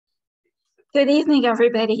Good evening,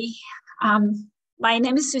 everybody. My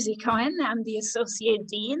name is Susie Cohen. I'm the Associate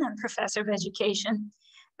Dean and Professor of Education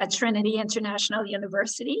at Trinity International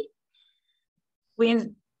University. We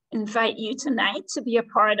invite you tonight to be a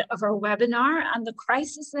part of our webinar on the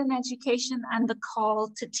crisis in education and the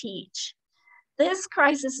call to teach. This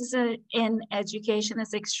crisis in education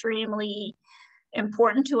is extremely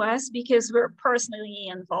important to us because we're personally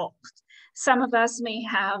involved. Some of us may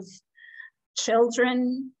have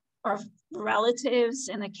children or relatives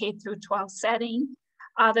in a K-12 setting.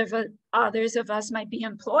 Others of us might be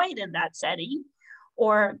employed in that setting,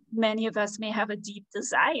 or many of us may have a deep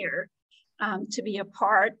desire to be a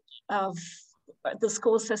part of the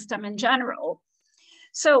school system in general.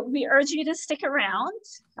 So we urge you to stick around,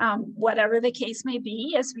 whatever the case may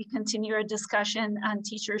be, as we continue our discussion on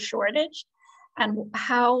teacher shortage and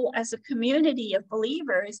how, as a community of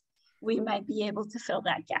believers, we might be able to fill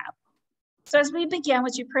that gap. So as we begin,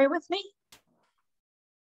 would you pray with me?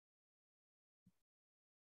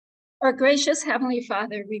 Our gracious Heavenly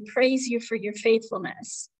Father, we praise you for your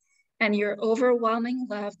faithfulness and your overwhelming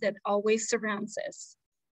love that always surrounds us.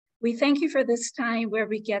 We thank you for this time where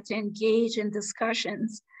we get to engage in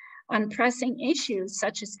discussions on pressing issues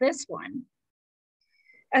such as this one.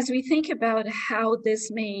 As we think about how this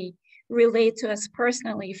may relate to us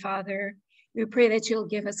personally, Father, we pray that you'll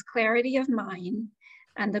give us clarity of mind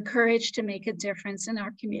and the courage to make a difference in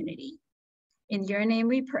our community. In your name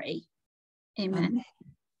we pray, amen.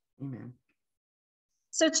 Amen.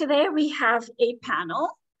 So today we have a panel.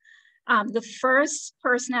 The first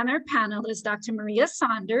person on our panel is Dr. Maria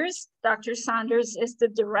Saunders. Dr. Saunders is the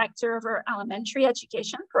director of our elementary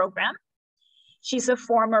education program. She's a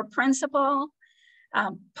former principal,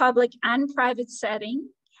 public and private setting,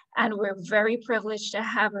 and we're very privileged to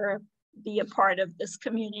have her be a part of this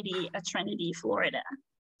community at Trinity, Florida.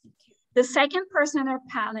 The second person on our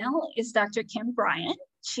panel is Dr. Kim Bryant.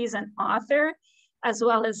 She's an author as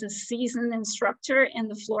well as a seasoned instructor in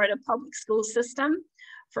the Florida public school system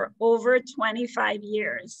for over 25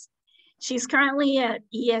 years. She's currently an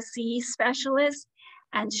ESE specialist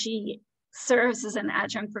and she serves as an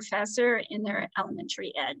adjunct professor in their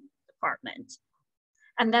elementary ed department.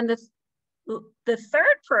 And then the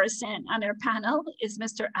third person on our panel is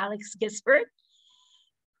Mr. Alex Gisbert.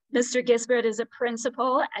 Mr. Gisbert is a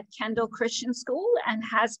principal at Kendall Christian School and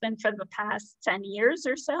has been for the past 10 years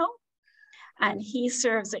or so. And he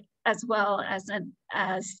serves as well as an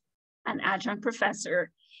adjunct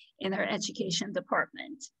professor in our education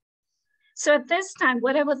department. So at this time,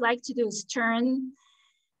 what I would like to do is turn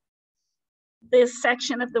this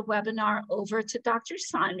section of the webinar over to Dr.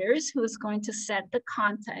 Saunders, who is going to set the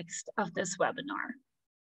context of this webinar.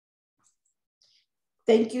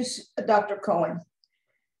 Thank you, Dr. Cohen.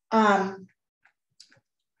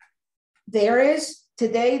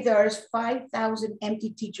 Today there's 5,000 empty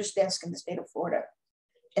teachers' desks in the state of Florida.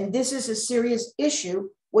 And this is a serious issue,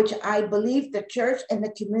 which I believe the church and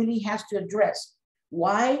the community has to address.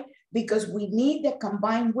 Why? Because we need the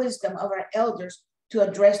combined wisdom of our elders to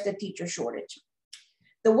address the teacher shortage.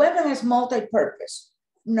 The webinar is multi-purpose.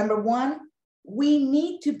 Number one, we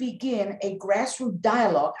need to begin a grassroots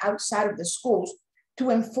dialogue outside of the schools to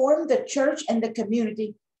inform the church and the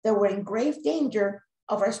community that we're in grave danger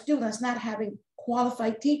of our students not having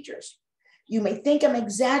qualified teachers. You may think I'm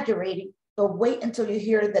exaggerating, but wait until you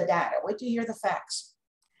hear the data, wait till you hear the facts.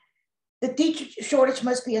 The teacher shortage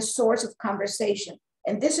must be a source of conversation.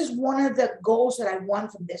 And this is one of the goals that I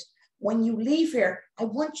want from this. When you leave here, I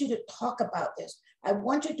want you to talk about this. I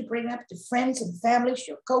want you to bring it up to friends and families,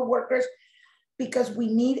 your coworkers, because we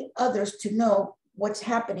need others to know what's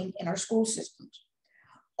happening in our school systems.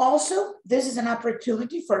 Also, this is an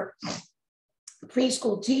opportunity for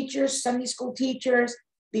preschool teachers, Sunday school teachers,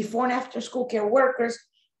 before and after school care workers,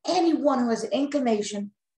 anyone who has an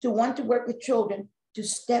inclination to want to work with children to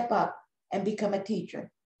step up and become a teacher.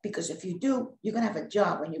 Because if you do, you're gonna have a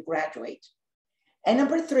job when you graduate. And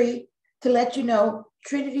number three, to let you know,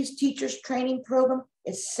 Trinity's teachers training program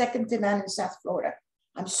is second to none in South Florida.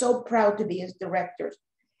 I'm so proud to be his directors.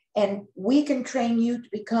 And we can train you to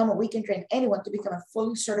become, or we can train anyone to become a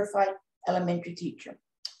fully certified elementary teacher.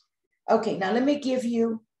 Okay, now let me give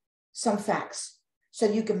you some facts so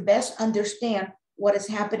you can best understand what is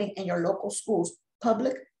happening in your local schools,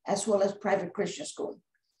 public as well as private Christian school.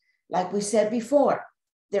 Like we said before,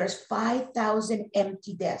 there's 5,000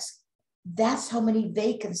 empty desks. That's how many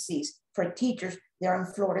vacancies for teachers there are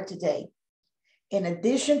in Florida today. In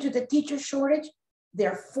addition to the teacher shortage,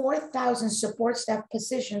 there are 4,000 support staff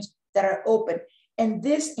positions that are open. And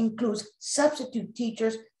this includes substitute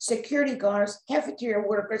teachers, security guards, cafeteria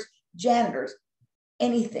workers, janitors,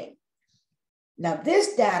 anything. Now,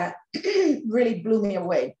 this data really blew me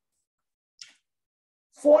away.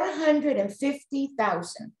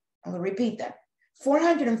 450,000, I'm gonna repeat that,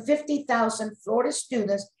 450,000 Florida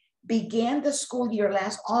students began the school year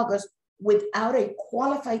last August without a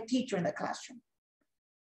qualified teacher in the classroom.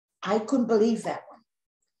 I couldn't believe that one.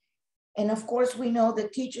 And of course, we know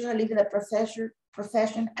that teachers are leaving the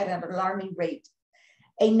profession at an alarming rate.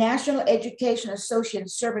 A National Education Association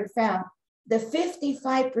survey found that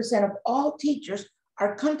 55% of all teachers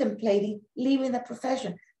are contemplating leaving the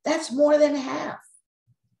profession. That's more than half.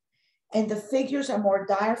 And the figures are more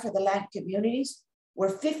dire for the Latin communities, where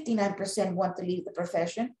 59% want to leave the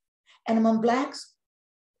profession. And among Blacks,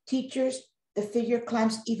 teachers, the figure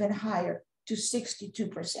climbs even higher to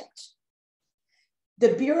 62%.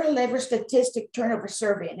 The Bureau of Labor Statistic Turnover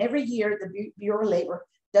Survey, and every year the Bureau of Labor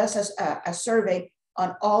does a survey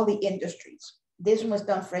on all the industries. This one was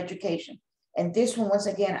done for education. And this one, once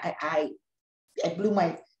again, I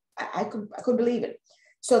couldn't believe it.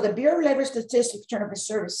 So the Bureau of Labor Statistics Turnover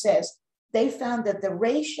Survey says they found that the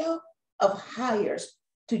ratio of hires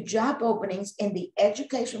to job openings in the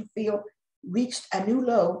education field reached a new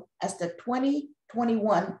low as the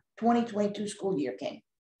 2021-2022 school year came.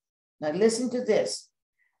 Now listen to this.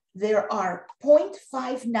 There are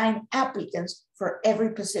 0.59 applicants for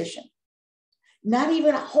every position. Not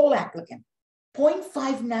even a whole applicant,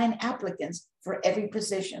 0.59 applicants for every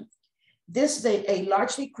position. This is a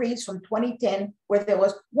large decrease from 2010, where there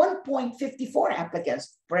was 1.54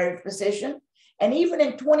 applicants for every position. And even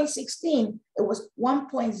in 2016, it was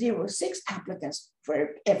 1.06 applicants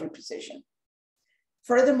for every position.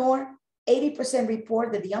 Furthermore, 80%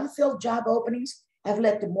 report that the unfilled job openings have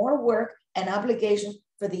led to more work and obligations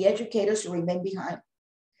for the educators who remain behind.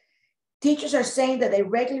 Teachers are saying that they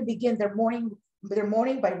regularly begin their morning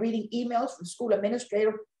by reading emails from school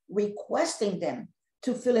administrators requesting them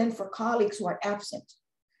to fill in for colleagues who are absent.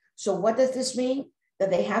 So what does this mean? That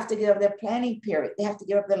they have to give up their planning period. They have to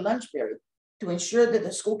give up their lunch period to ensure that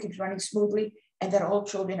the school keeps running smoothly and that all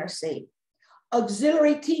children are safe.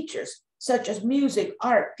 Auxiliary teachers, such as music,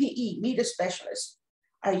 art, PE, media specialists,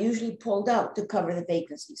 are usually pulled out to cover the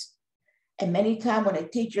vacancies. And many times when a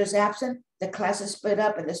teacher is absent, the class is split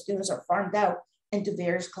up and the students are farmed out into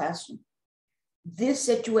various classrooms. This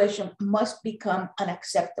situation must become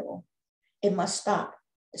unacceptable. It must stop,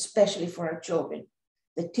 especially for our children.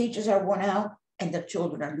 The teachers are worn out and the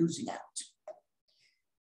children are losing out.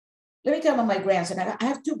 Let me tell you about my grandson. I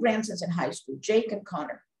have two grandsons in high school, Jake and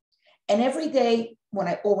Connor. And every day when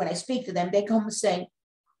I speak to them, they come and say,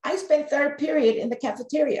 I spent third period in the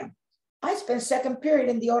cafeteria. I spent second period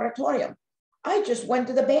in the auditorium. I just went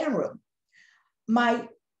to the band room. My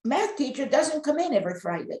math teacher doesn't come in every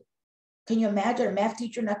Friday. Can you imagine a math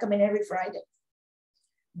teacher not coming every Friday?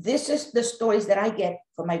 This is the stories that I get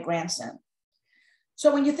from my grandson.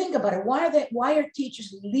 So when you think about it, why are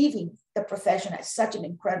teachers leaving the profession at such an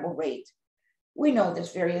incredible rate? We know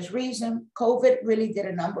there's various reasons. COVID really did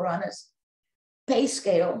a number on us. Pay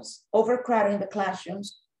scales, overcrowding the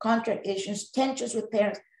classrooms, contract issues, tensions with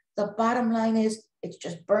parents. The bottom line is it's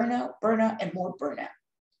just burnout, and more burnout.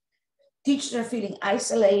 Teachers are feeling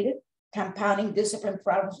isolated, compounding discipline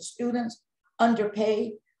problems with students,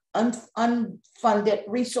 underpaid, unfunded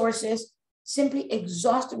resources, simply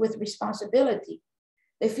exhausted with responsibility.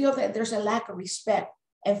 They feel that there's a lack of respect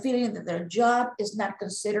and feeling that their job is not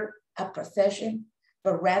considered a profession,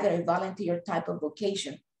 but rather a volunteer type of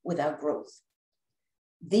vocation without growth.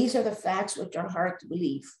 These are the facts which are hard to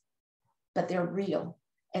believe, but they're real.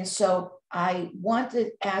 And so I want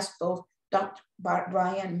to ask both Dr.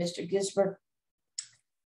 Bryan and Mr. Gisbert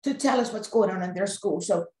to tell us what's going on in their school.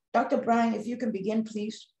 So Dr. Bryan, if you can begin,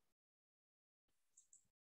 please.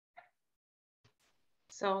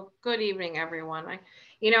 So good evening, everyone.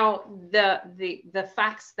 The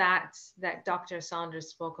facts that Dr. Saunders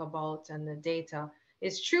spoke about and the data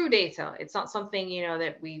is true data. It's not something,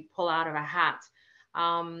 that we pull out of a hat.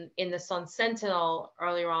 In the Sun Sentinel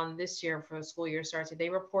earlier on this year, for the school year started, they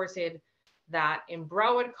reported that in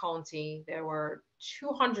Broward County, there were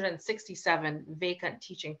 267 vacant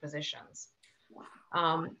teaching positions.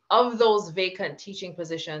 Of those vacant teaching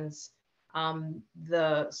positions,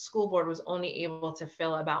 the school board was only able to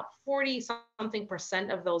fill about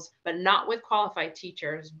 40-something% of those, but not with qualified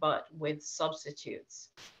teachers, but with substitutes.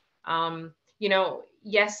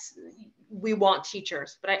 Yes, we want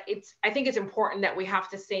teachers, but I think it's important that we have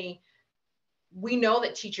to say, we know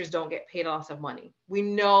that teachers don't get paid lots of money. We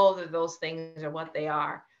know that those things are what they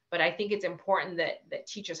are, but I think it's important that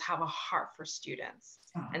teachers have a heart for students.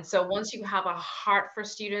 And so once you have a heart for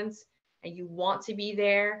students and you want to be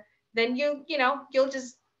there, then you'll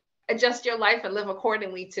just adjust your life and live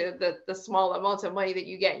accordingly to the small amount of money that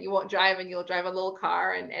you get. You won't drive, and you'll drive a little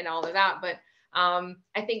car and all of that. But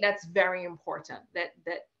I think that's very important, that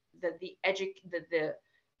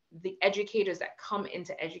the educators that come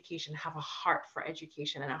into education have a heart for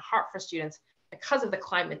education and a heart for students because of the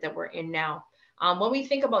climate that we're in now. When we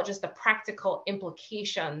think about just the practical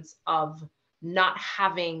implications of not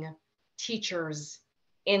having teachers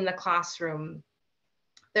in the classroom,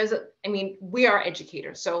 we are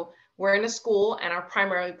educators. So we're in a school and our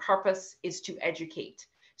primary purpose is to educate.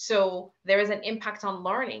 So there is an impact on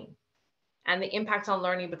learning, and the impact on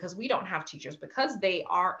learning because we don't have teachers, because they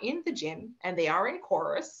are in the gym and they are in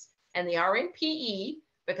chorus and they are in PE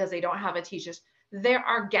because they don't have a teacher. There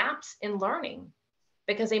are gaps in learning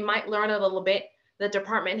because they might learn a little bit. The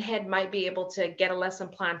department head might be able to get a lesson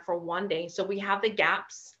plan for one day. So we have the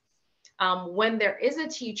gaps. When there is a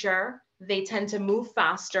teacher, they tend to move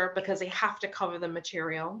faster because they have to cover the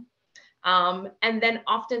material. And then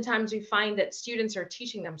oftentimes we find that students are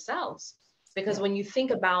teaching themselves, because when you think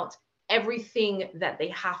about everything that they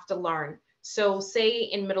have to learn. So say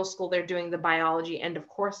in middle school, they're doing the biology end of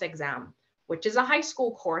course exam, which is a high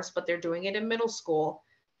school course, but they're doing it in middle school.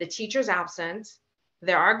 The teacher's absent.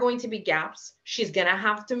 There are going to be gaps. She's going to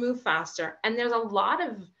have to move faster. And there's a lot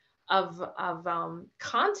of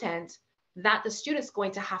content that the student's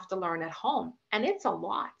going to have to learn at home. And it's a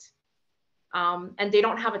lot. And they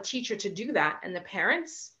don't have a teacher to do that. And the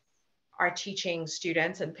parents are teaching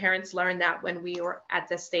students, and parents learned that when we were at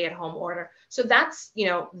the stay-at-home order. So that's,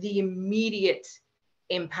 the immediate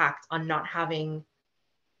impact on not having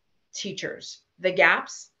teachers. The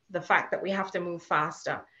gaps, the fact that we have to move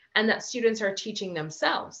faster, and that students are teaching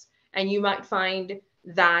themselves. And you might find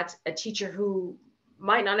that a teacher who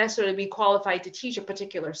might not necessarily be qualified to teach a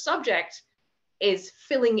particular subject is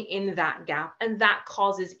filling in that gap, and that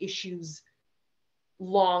causes issues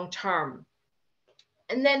long term.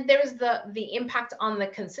 And then there's the impact on the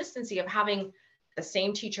consistency of having the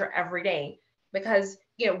same teacher every day, because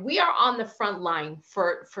we are on the front line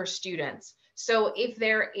for students. So if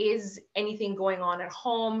there is anything going on at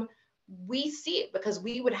home, we see it, because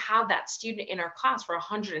we would have that student in our class for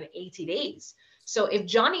 180 days. So if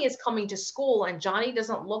Johnny is coming to school and Johnny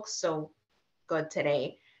doesn't look so good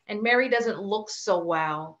today, and Mary doesn't look so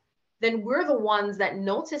well, then we're the ones that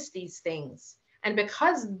notice these things. And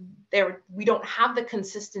because we don't have the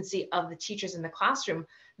consistency of the teachers in the classroom,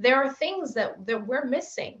 there are things that we're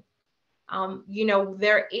missing.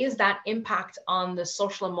 There is that impact on the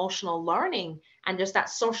social emotional learning and just that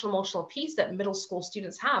social emotional piece that middle school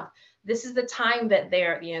students have. This is the time that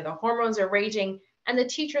the hormones are raging and the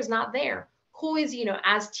teacher's not there. Who is,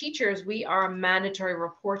 as teachers, we are mandatory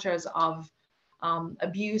reporters of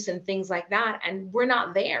abuse and things like that, and we're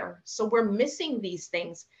not there. So we're missing these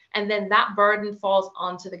things. And then that burden falls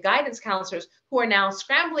onto the guidance counselors, who are now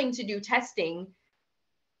scrambling to do testing.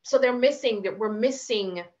 So we're missing,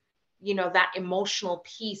 that emotional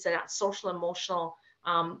piece and that social emotional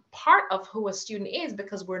part of who a student is,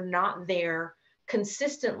 because we're not there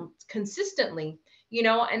consistently,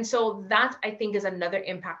 and so that, I think, is another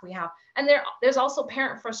impact we have. And there's also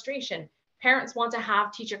parent frustration. Parents want to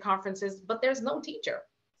have teacher conferences, but there's no teacher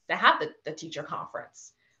to have the teacher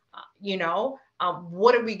conference.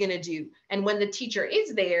 What are we going to do? And when the teacher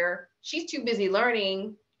is there, she's too busy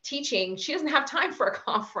learning, teaching. She doesn't have time for a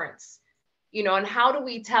conference, and how do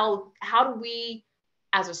we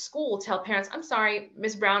as a school tell parents, I'm sorry,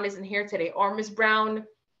 Ms. Brown isn't here today, or Ms. Brown,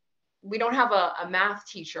 we don't have a math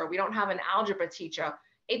teacher, we don't have an algebra teacher.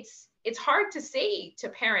 It's hard to say to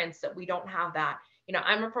parents that we don't have that.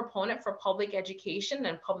 I'm a proponent for public education,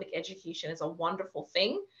 and public education is a wonderful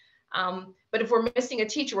thing. But if we're missing a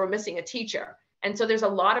teacher, we're missing a teacher. And so there's a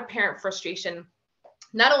lot of parent frustration,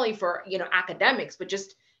 not only for, academics, but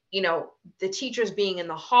just, the teachers being in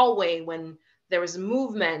the hallway when there was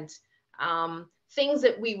movement, things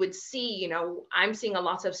that we would see, I'm seeing a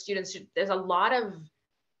lot of students, there's a lot of,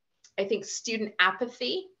 I think, student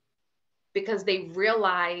apathy, because they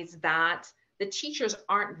realize that the teachers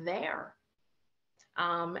aren't there.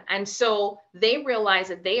 And so they realize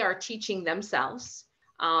that they are teaching themselves.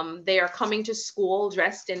 They are coming to school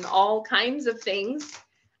dressed in all kinds of things.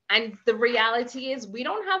 And the reality is we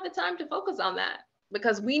don't have the time to focus on that,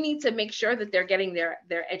 because we need to make sure that they're getting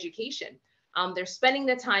their education. They're spending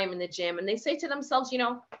the time in the gym, and they say to themselves,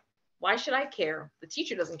 why should I care? The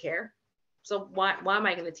teacher doesn't care. So why am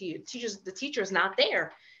I going to teach? The teacher's not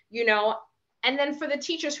there, and then for the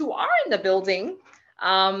teachers who are in the building,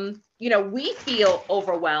 we feel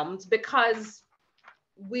overwhelmed, because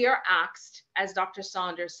we are asked, as Dr.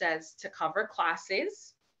 Saunders says, to cover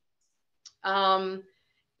classes.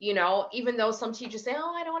 you know, even though some teachers say,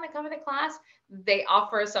 oh, I don't want to cover the class, they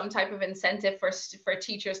offer some type of incentive for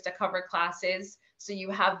teachers to cover classes. So you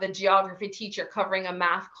have the geography teacher covering a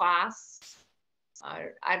math class.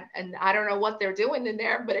 And I don't know what they're doing in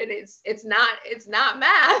there, but it's not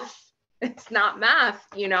math. It's not math,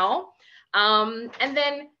 you know? And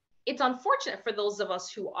then it's unfortunate for those of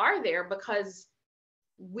us who are there, because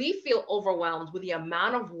we feel overwhelmed with the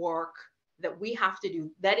amount of work that we have to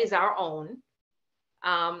do that is our own.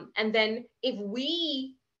 And then if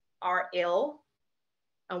we are ill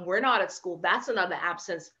and we're not at school, that's another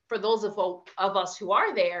absence for those of us who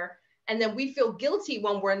are there. And then we feel guilty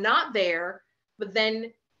when we're not there, but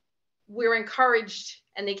then we're encouraged,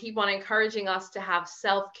 and they keep on encouraging us to have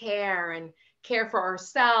self-care and care for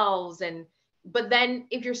ourselves. But then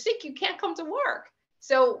if you're sick, you can't come to work.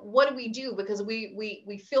 So what do we do? Because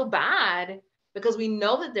we feel bad because we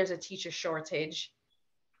know that there's a teacher shortage,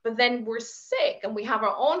 but then we're sick and we have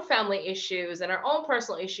our own family issues and our own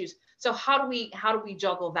personal issues. So how do we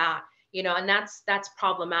juggle that? You know, and that's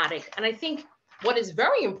problematic. And I think what is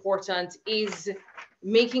very important is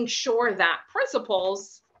making sure that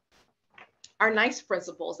principals are nice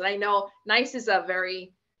principals. And I know nice is a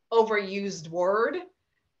very overused word,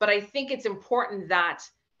 but I think it's important that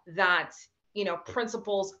you know,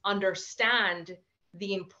 principals understand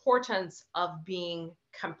the importance of being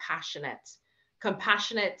compassionate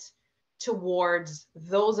towards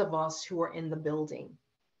those of us who are in the building.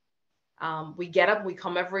 We get up, we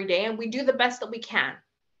come every day, and we do the best that we can.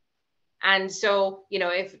 And so, you know,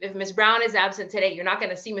 if Ms. Brown is absent today, you're not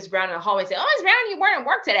going to see Ms. Brown in the hallway and say, oh, Ms. Brown, you weren't at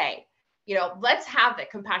work today. You know, let's have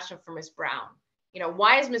that compassion for Ms. Brown. You know,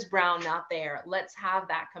 why is Ms. Brown not there? Let's have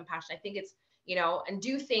that compassion. I think it's, you know, and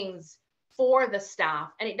do things for the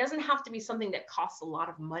staff. And it doesn't have to be something that costs a lot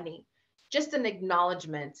of money, just an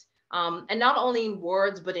acknowledgement. And not only in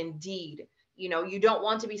words, but in deed. You know, you don't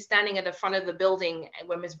want to be standing at the front of the building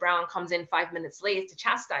when Ms. Brown comes in 5 minutes late to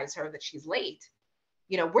chastise her that she's late.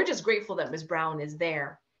 You know, we're just grateful that Ms. Brown is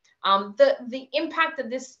there. The impact of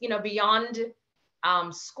this, you know, beyond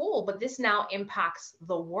school, but this now impacts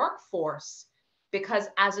the workforce, because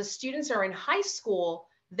as the students are in high school,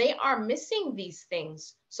 they are missing these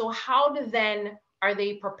things. So how then are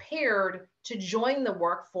they prepared to join the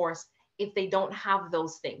workforce if they don't have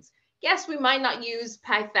those things? Yes, we might not use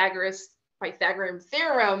Pythagorean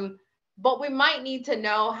theorem, but we might need to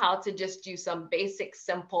know how to just do some basic,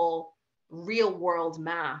 simple, real world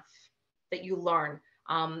math that you learn.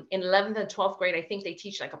 In 11th and 12th grade, I think they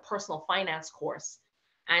teach like a personal finance course.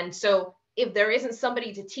 And so if there isn't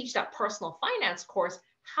somebody to teach that personal finance course,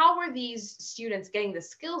 how are these students getting the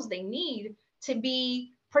skills they need to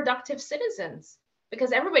be productive citizens?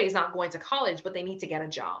 Because everybody's not going to college, but they need to get a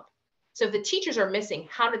job. So if the teachers are missing,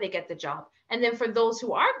 how do they get the job? And then for those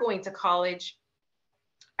who are going to college,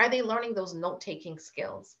 are they learning those note-taking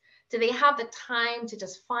skills? Do they have the time to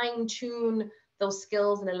just fine-tune those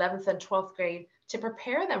skills in 11th and 12th grade to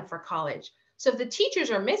prepare them for college? So if the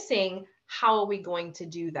teachers are missing, how are we going to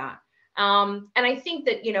do that? And I think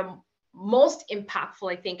that, you know, most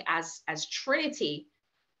impactful, I think, as Trinity,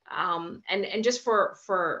 and just for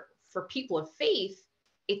people of faith,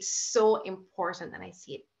 it's so important, and I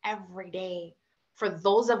see it every day, for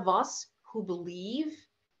those of us who believe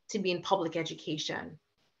to be in public education.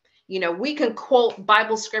 You know, we can quote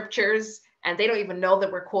Bible scriptures and they don't even know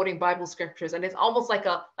that we're quoting Bible scriptures. And it's almost like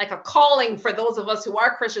a calling for those of us who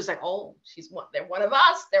are Christians, like, oh, they're one of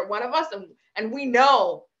us. And we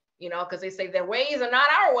know, you know, because they say their ways are not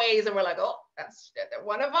our ways. And we're like, oh, they're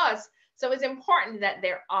one of us. So it's important that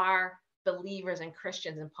there are believers and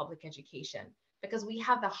Christians in public education, because we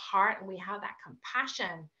have the heart and we have that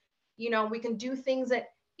compassion. You know, we can do things that,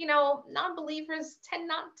 you know, non-believers tend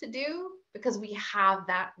not to do, because we have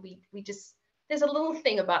that, we just, there's a little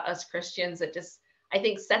thing about us Christians that just, I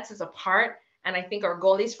think, sets us apart. And I think our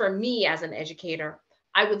goal, at least for me as an educator,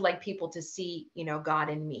 I would like people to see, you know, God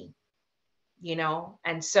in me, you know?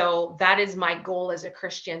 And so that is my goal as a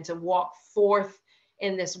Christian, to walk forth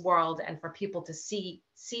in this world and for people to see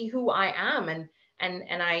who I am. And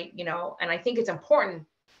I, you know, and I think it's important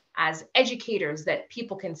as educators that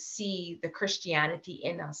people can see the Christianity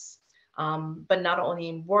in us, but not only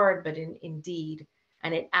in word, but in deed.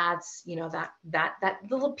 And it adds, you know, that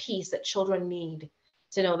little piece that children need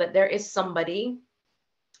to know that there is somebody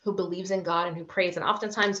who believes in God and who prays. And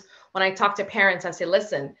oftentimes when I talk to parents, I say,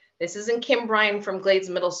 listen, this isn't Kim Bryan from Glades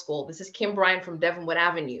Middle School. This is Kim Bryan from Devonwood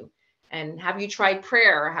Avenue. And have you tried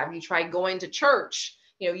prayer? Have you tried going to church?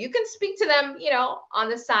 You know, you can speak to them, you know, on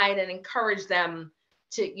the side and encourage them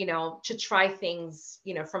to, you know, to try things,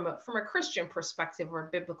 you know, from a Christian perspective or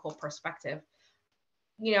a biblical perspective.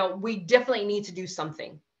 You know, we definitely need to do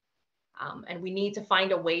something. And we need to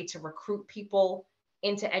find a way to recruit people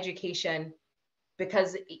into education,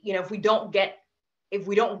 because, you know, if we don't get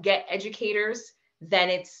educators, then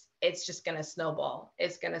it's just going to snowball.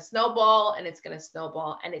 It's going to snowball and it's going to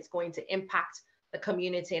snowball, and it's going to impact the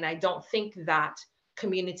community. And I don't think that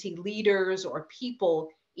community leaders or people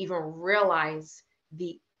even realize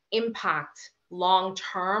the impact long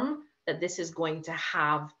term that this is going to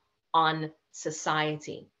have on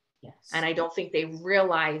society. Yes. And I don't think they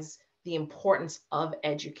realize the importance of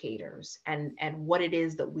educators and what it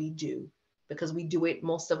is that we do, because we do it,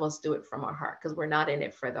 most of us do it from our heart, because we're not in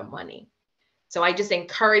it for the money. So I just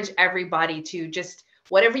encourage everybody to just,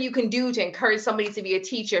 whatever you can do to encourage somebody to be a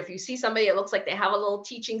teacher. If you see somebody that looks like they have a little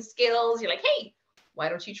teaching skills, you're like, hey, why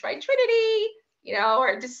don't you try Trinity? You know,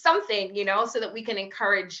 or just something, you know, so that we can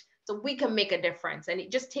encourage, so we can make a difference. And it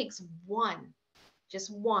just takes one,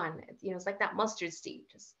 just one, you know, it's like that mustard seed,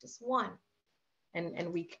 just one.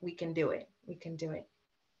 And we can do it. We can do it.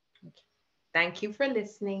 Okay. Thank you for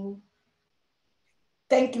listening.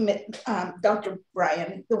 Thank you, Dr.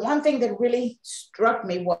 Bryan. The one thing that really struck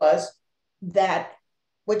me was that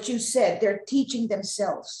what you said, they're teaching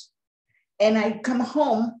themselves. And I come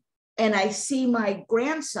home and I see my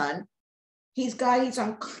grandson, he's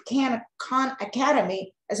on Khan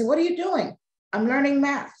Academy. I said, what are you doing? I'm learning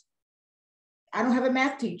math. I don't have a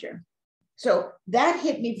math teacher. So that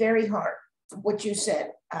hit me very hard, what you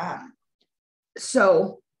said.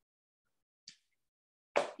 So,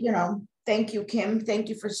 you know, thank you, Kim. Thank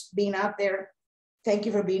you for being out there. Thank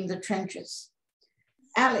you for being in the trenches.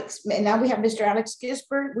 Alex, now we have Mr. Alex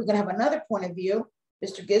Gisper. We're gonna have another point of view.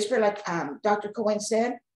 Mr. Gisper, like Dr. Cohen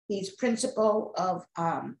said, he's principal of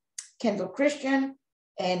Kendall Christian,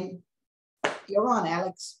 and you're on,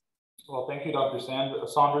 Alex. Well, thank you, Dr.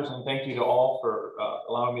 Saunders, and thank you to all for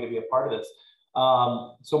allowing me to be a part of this.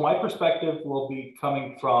 So my perspective will be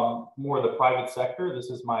coming from more of the private sector. This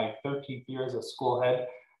is my 13th year as a school head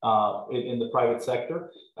in the private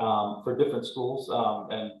sector for different schools.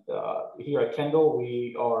 And here at Kendall,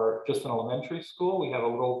 we are just an elementary school. We have a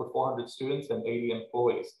little over 400 students and 80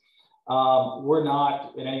 employees. We're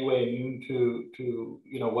not in any way immune to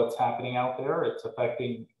you know, what's happening out there. It's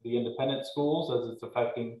affecting the independent schools as it's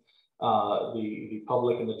affecting the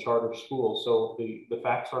public and the charter schools. So the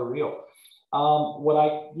facts are real.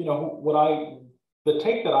 The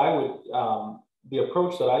take that I would, the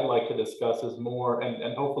approach that I'd like to discuss is more,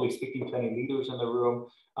 and hopefully speaking to any leaders in the room,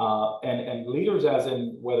 and leaders as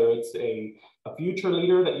in whether it's a future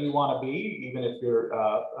leader that you want to be, even if you're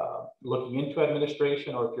looking into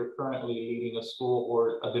administration, or if you're currently leading a school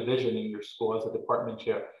or a division in your school as a department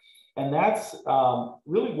chair. And that's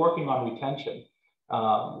really working on retention.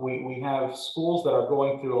 We have schools that are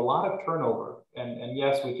going through a lot of turnover, and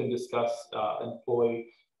yes, we can discuss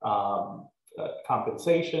employee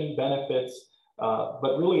compensation, benefits,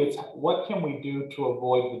 but really it's what can we do to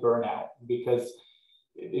avoid the burnout? Because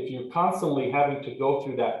if you're constantly having to go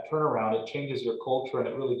through that turnaround, it changes your culture and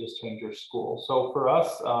it really just changes your school. So for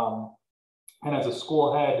us, and as a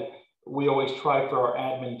school head, we always try for our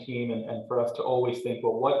admin team and for us to always think,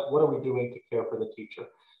 well, what are we doing to care for the teacher?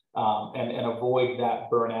 And avoid that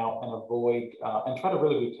burnout and avoid and try to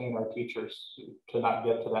really retain our teachers to not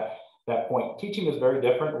get to that point. Teaching is very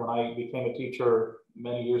different. When I became a teacher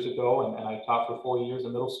many years ago and I taught for 4 years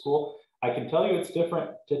in middle school, I can tell you it's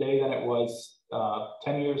different today than it was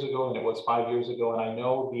 10 years ago and it was 5 years ago. And I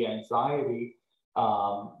know the anxiety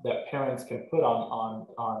that parents can put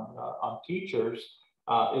on teachers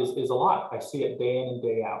is a lot. I see it day in and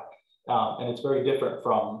day out. And it's very different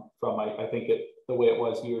from I think the way it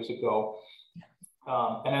was years ago.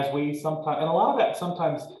 And as we sometimes, and a lot of that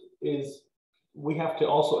sometimes is, we have to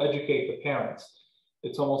also educate the parents.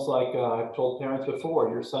 It's almost like I've told parents before,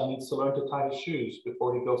 your son needs to learn to tie his shoes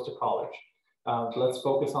before he goes to college. Let's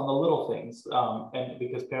focus on the little things. And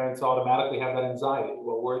because parents automatically have that anxiety,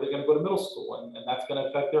 well, where are they going to go to middle school? And that's going to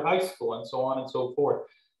affect their high school and so on and so forth.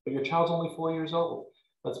 But your child's only 4 years old.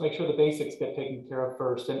 Let's make sure the basics get taken care of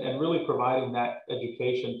first, and really providing that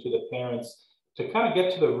education to the parents to kind of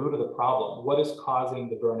get to the root of the problem. What is causing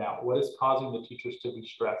the burnout? What is causing the teachers to be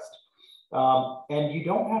stressed? And you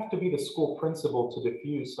don't have to be the school principal to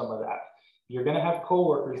diffuse some of that. You're going to have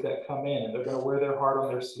coworkers that come in and they're going to wear their heart on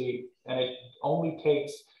their sleeve. And it only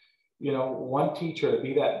takes, you know, one teacher to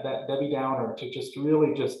be that Debbie Downer, to just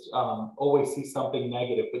really just always see something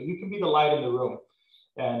negative. But you can be the light in the room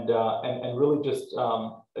and really just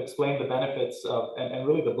explain the benefits of and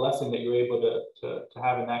really the blessing that you're able to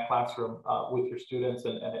have in that classroom with your students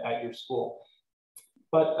and at your school.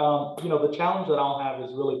 But you know, the challenge that I'll have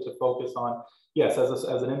is really to focus on, yes, as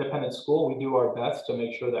an independent school, we do our best to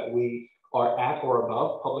make sure that we are at or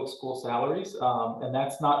above public school salaries. And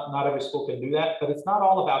that's not every school can do that, but it's not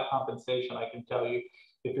all about compensation. I can tell you,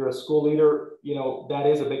 if you're a school leader, you know, that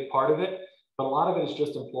is a big part of it, but a lot of it is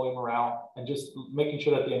just employee morale and just making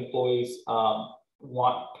sure that the employees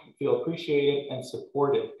feel appreciated and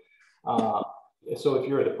supported. So if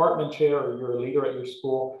you're a department chair or you're a leader at your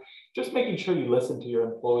school, just making sure you listen to your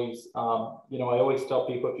employees. You know, I always tell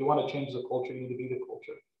people, if you want to change the culture, you need to be the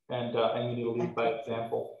culture, and you need to lead by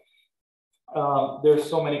example. There's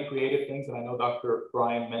so many creative things, and I know Dr.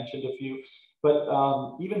 Brian mentioned a few, but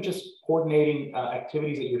even just coordinating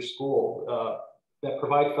activities at your school that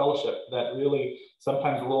provide fellowship, that really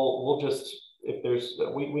sometimes we'll just, if there's,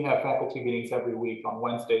 we have faculty meetings every week on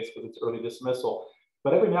Wednesdays because it's early dismissal,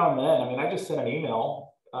 but every now and then, I mean, I just send an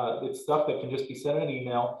email. It's stuff that can just be sent in an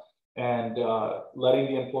email and letting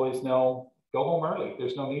the employees know, go home early.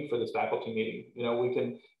 There's no need for this faculty meeting. You know, we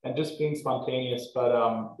can, and just being spontaneous, but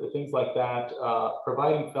things like that,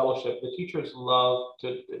 providing fellowship. The teachers love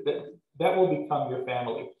to, that will become your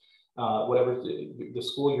family, whatever the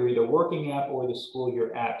school you're either working at or the school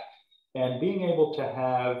you're at. And being able to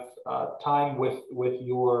have time with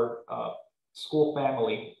your school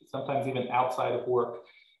family, sometimes even outside of work,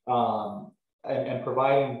 and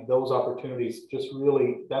providing those opportunities, just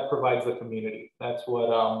really, that provides the community. That's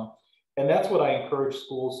what, and that's what I encourage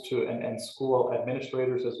schools to, and school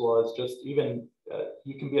administrators as well as just even,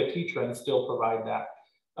 you can be a teacher and still provide that,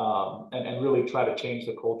 and really try to change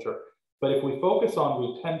the culture. But if we focus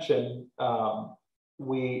on retention,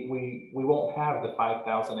 we won't have the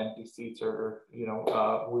 5,000 empty seats, or you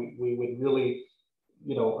know, we would really,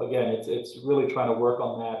 you know, again, it's really trying to work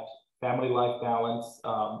on that family life balance,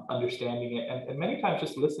 understanding it, and many times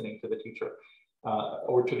just listening to the teacher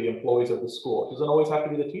or to the employees of the school. It doesn't always have to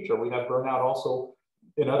be the teacher. We have burnout also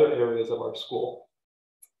in other areas of our school,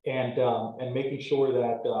 and making sure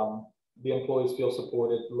that the employees feel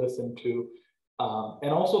supported, listened to, and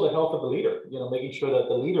also the health of the leader. You know, making sure that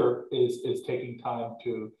the leader is taking time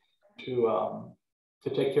to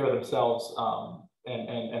take care of themselves,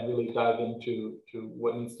 and really dive into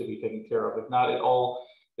what needs to be taken care of. If not, it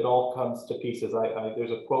all comes to pieces.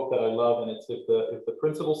 There's a quote that I love, and it's, if the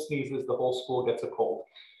principal sneezes, the whole school gets a cold.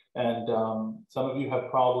 And some of you have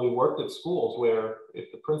probably worked at schools where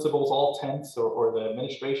if the principal's all tense or the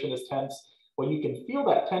administration is tense, well, you can feel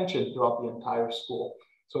that tension throughout the entire school.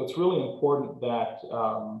 So it's really important that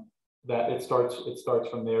that it starts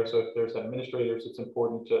from there. So if there's administrators, it's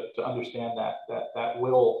important to understand that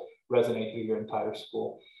will resonate through your entire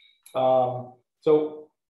school. So,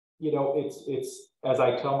 you know, it's as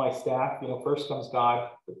I tell my staff, you know, first comes God,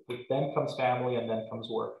 then comes family, and then comes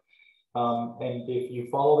work. And if you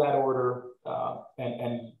follow that order,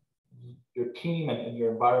 and your team and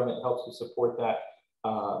your environment helps you support that,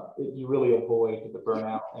 you really avoid the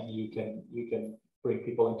burnout, and you can bring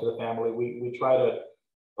people into the family. We try to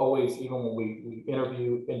always, even when we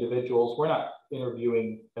interview individuals, we're not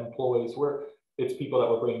interviewing employees, it's people that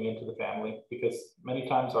we're bringing into the family, because many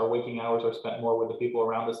times our waking hours are spent more with the people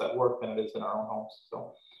around us at work than it is in our own homes.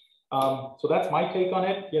 So, so that's my take on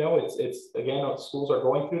it. You know, it's again, schools are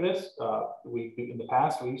going through this. In the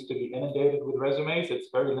past, we used to be inundated with resumes. It's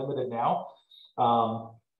very limited now.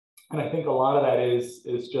 And I think a lot of that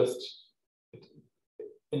is just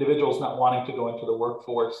individuals not wanting to go into the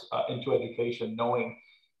workforce, into education, knowing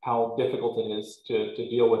how difficult it is to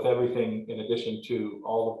deal with everything in addition to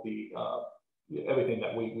all of the everything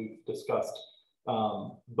that we've discussed.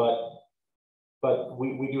 But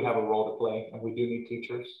we do have a role to play, and we do need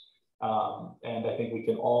teachers. And I think we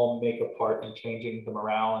can all make a part in changing the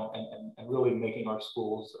morale and really making our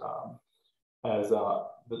schools as the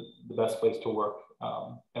best place to work.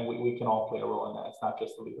 And we can all play a role in that. It's not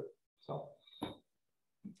just the leader. So.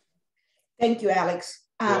 Thank you, Alex.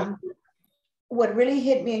 What really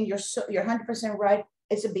hit me, and you're 100% right,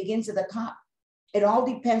 is it begins at the top. It all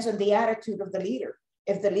depends on the attitude of the leader.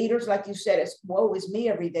 If the leader's, like you said, is woe is me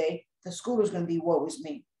every day, the school is going to be woe is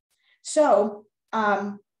me. So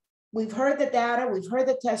we've heard the data, we've heard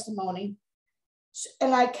the testimony.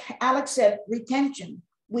 And like Alex said, retention.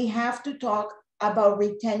 We have to talk about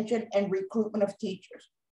retention and recruitment of teachers.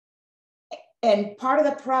 And part of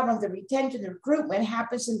the problem, the retention and recruitment,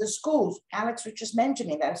 happens in the schools. Alex was just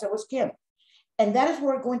mentioning that, so was Kim. And that is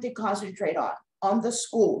what we're going to concentrate on the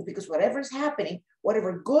schools, because whatever is happening,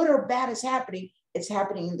 whatever good or bad is happening, it's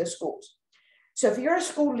happening in the schools. So if you're a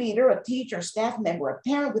school leader, a teacher, a staff member, a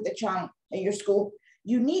parent with a child in your school,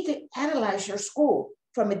 you need to analyze your school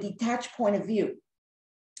from a detached point of view.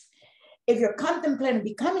 If you're contemplating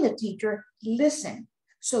becoming a teacher, listen,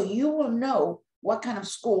 so you will know what kind of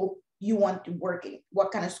school you want to work in,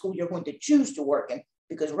 what kind of school you're going to choose to work in,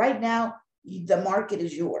 because right now the market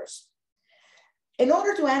is yours. In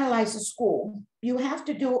order to analyze a school, you have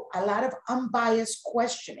to do a lot of unbiased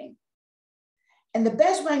questioning. And the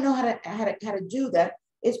best way I know how to do that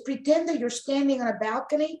is pretend that you're standing on a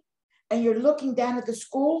balcony and you're looking down at the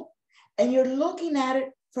school and you're looking at it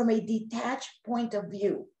from a detached point of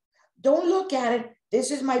view. Don't look at it,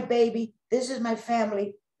 this is my baby, this is my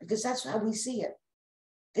family, because that's how we see it.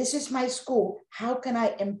 This is my school. How can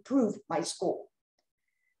I improve my school?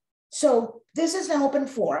 So this is an open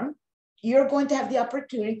forum. You're going to have the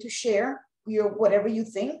opportunity to share whatever you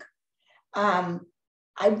think.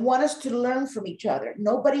 I want us to learn from each other.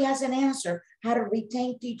 Nobody has an answer how to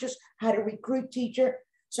retain teachers, how to recruit teachers.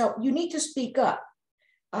 So you need to speak up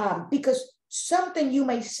because something you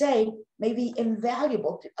may say may be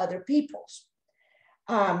invaluable to other people's.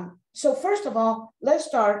 So first of all, let's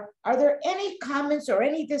start. Are there any comments or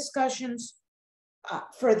any discussions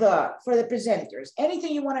for the presenters?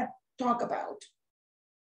 Anything you want to talk about?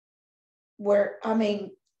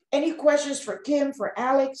 Any questions for Kim, for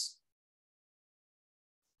Alex?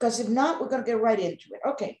 Because if not, we're going to get right into it.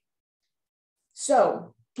 Okay.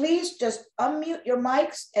 So please just unmute your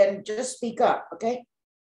mics and just speak up, okay?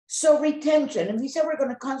 So retention, and we said we're going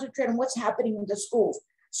to concentrate on what's happening in the schools.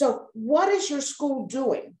 So what is your school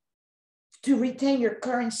doing to retain your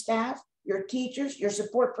current staff, your teachers, your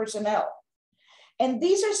support personnel? And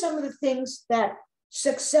these are some of the things that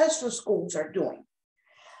successful schools are doing.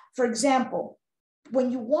 For example, when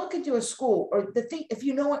you walk into a school, or if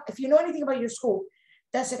you know anything about your school,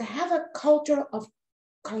 does it have a culture of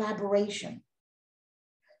collaboration?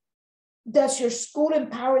 Does your school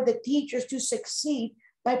empower the teachers to succeed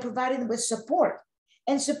by providing them with support?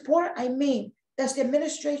 And support, I mean, does the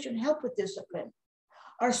administration help with discipline?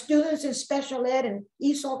 Are students in special ed and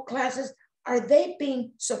ESOL classes, are they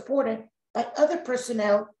being supported by other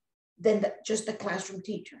personnel than just the classroom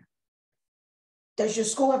teacher? Does your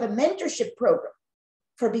school have a mentorship program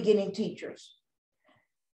for beginning teachers?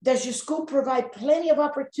 Does your school provide plenty of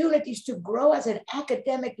opportunities to grow as an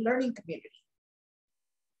academic learning community?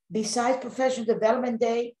 Besides Professional Development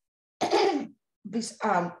Day, 1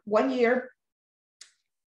 year,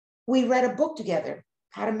 we read a book together,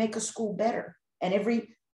 How to Make a School Better. And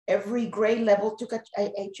every grade level took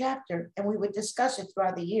a chapter, and we would discuss it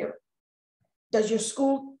throughout the year. Does your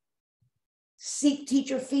school seek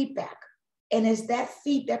teacher feedback? And is that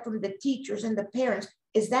feedback from the teachers and the parents,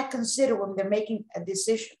 is that considered when they're making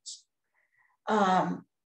decisions? Does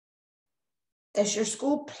your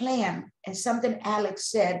school plan, and something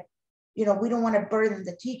Alex said, we don't want to burden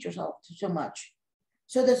the teachers all too much.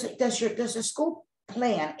 So does the school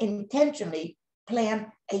plan, intentionally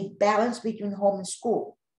plan a balance between home and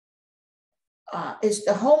school? Is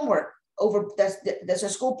the homework does the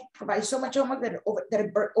school provide so much homework that it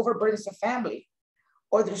overburdens the family?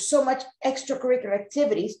 Or there's so much extracurricular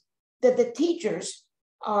activities that the teachers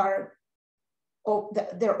they're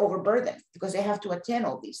overburdened because they have to attend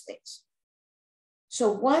all these things.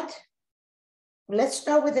 So let's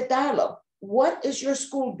start with the dialogue. What is your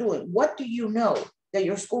school doing? What do you know that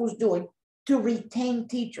your school is doing to retain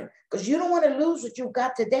teacher? Because you don't want to lose what you've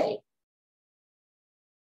got today.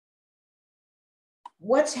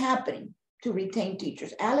 What's happening to retain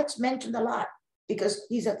teachers? Alex mentioned a lot because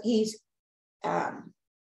he's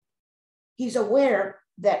aware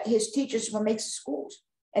that his teachers will make schools.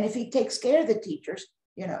 And if he takes care of the teachers,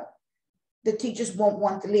 the teachers won't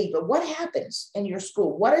want to leave. But what happens in your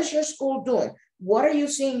school? What is your school doing? What are you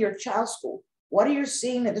seeing in your child's school? What are you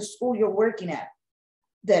seeing at the school you're working at?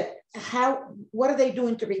 What are they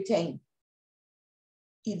doing to retain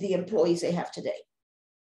the employees they have today?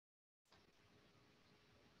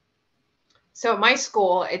 So my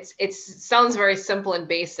school, it sounds very simple and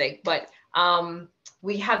basic, but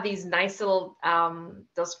we have these nice little,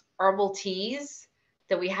 those herbal teas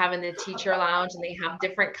that we have in the teacher lounge, and they have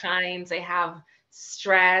different kinds. They have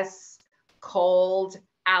stress, cold,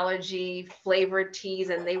 allergy, flavored teas,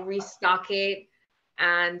 and they restock it.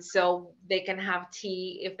 And so they can have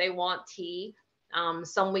tea if they want tea.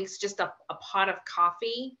 Some weeks just a pot of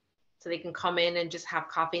coffee, so they can come in and just have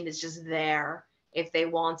coffee, and it's just there if they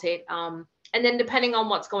want it. And then depending on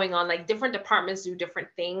what's going on, like different departments do different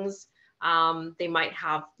things. They might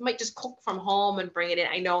just cook from home and bring it in.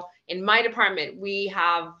 I know in my department, we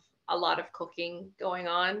have a lot of cooking going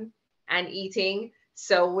on and eating.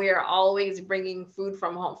 So we're always bringing food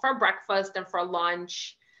from home for breakfast and for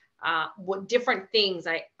lunch. What different things,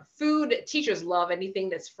 food, teachers love anything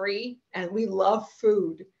that's free, and we love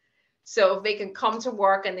food. So if they can come to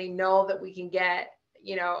work and they know that we can get,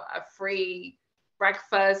 a free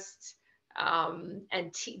breakfast,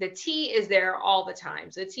 And tea, the tea is there all the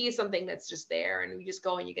time. So the tea is something that's just there, and you just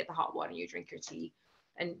go and you get the hot water and you drink your tea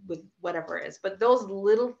and with whatever it is. But those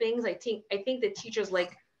little things, I think that teachers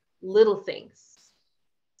like little things.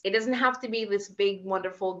 It doesn't have to be this big,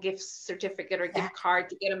 wonderful gift certificate or gift card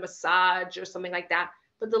to get a massage or something like that.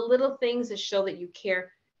 But the little things that show that you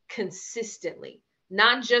care consistently,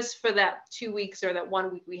 not just for that 2 weeks or that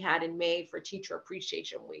 1 week we had in May for Teacher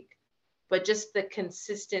Appreciation Week, but just the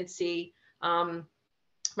consistency.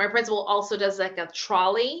 My principal also does like a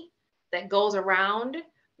trolley that goes around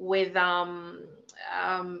with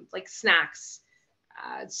like snacks.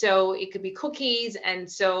 So it could be cookies. And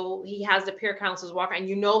so he has the peer counselors walk, and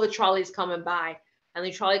you know the trolley is coming by, and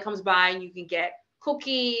the trolley comes by and you can get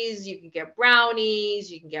cookies, you can get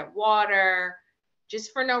brownies, you can get water,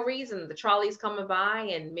 just for no reason. The trolley's coming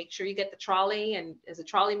by, and make sure you get the trolley. And as the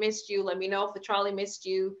trolley missed you, let me know if the trolley missed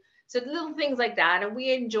you. So little things like that. And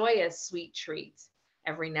we enjoy a sweet treat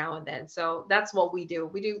every now and then. So that's what we do.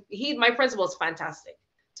 My principal is fantastic.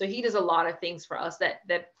 So he does a lot of things for us that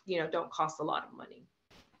don't cost a lot of money.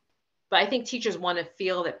 But I think teachers want to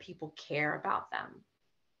feel that people care about them.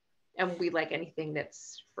 And we like anything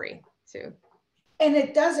that's free too. And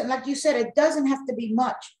it doesn't, like you said, it doesn't have to be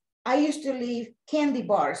much. I used to leave candy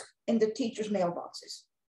bars in the teachers' mailboxes.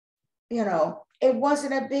 It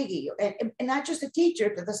wasn't a biggie. And not just the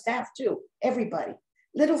teacher, but the staff too, everybody.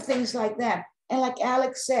 Little things like that. And like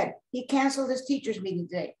Alex said, he canceled his teachers' meeting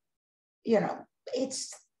today.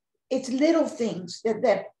 It's little things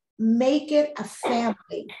that make it a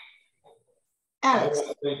family. Alex.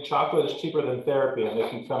 Chocolate is cheaper than therapy, and they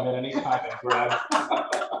can come in anytime and grab.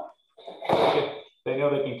 They know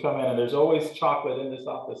they can come in, and there's always chocolate in this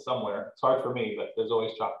office somewhere. It's hard for me, but there's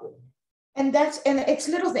always chocolate. And it's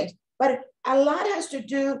little things, but a lot has to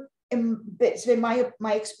do, in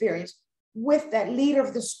my experience, with that leader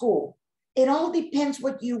of the school. It all depends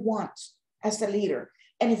what you want as the leader.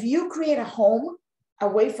 And if you create a home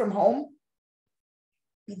away from home,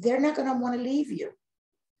 they're not going to want to leave you.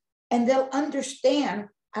 And they'll understand.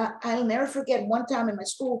 I'll never forget one time in my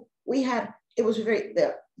school,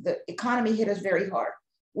 the economy hit us very hard.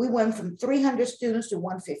 We went from 300 students to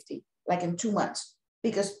 150, like in 2 months,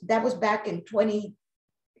 because that was back in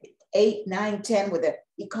 2008, 9, 10, where the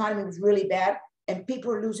economy was really bad and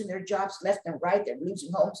people were losing their jobs left and right. They're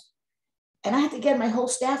losing homes. And I had to get my whole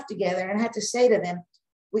staff together, and I had to say to them,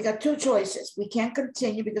 we got two choices. We can't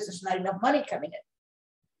continue because there's not enough money coming in.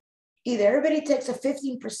 Either everybody takes a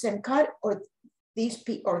 15% cut, or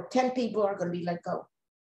 10 people are going to be let go.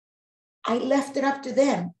 I left it up to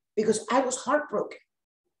them because I was heartbroken.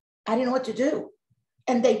 I didn't know what to do.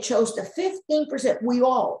 And they chose the 15%. We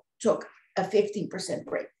all took a 15%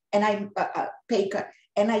 break, and pay cut.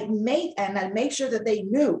 And I made sure that they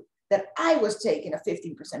knew that I was taking a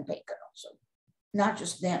 15% pay cut also, not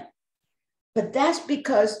just them. But that's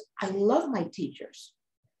because I love my teachers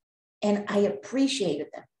and I appreciated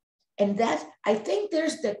them. And I think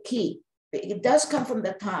there's the key. It does come from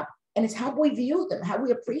the top, and it's how we view them, how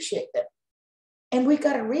we appreciate them. And we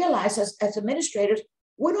got to realize as administrators,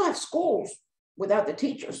 we don't have schools without the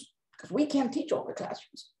teachers, because we can't teach all the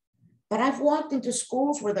classrooms. But I've walked into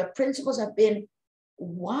schools where the principals have been,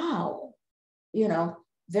 wow,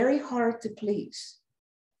 very hard to please.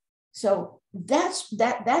 So that's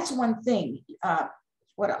one thing.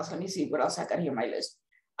 What else? Let me see what else I got here on my list.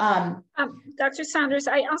 Dr. Saunders,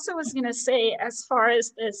 I also was going to say, as far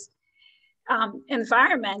as this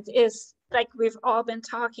environment is, like we've all been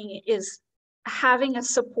talking, is having a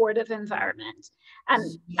supportive environment. And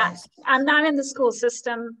yes. I'm not in the school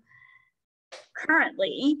system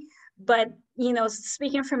currently, but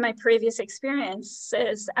speaking from my previous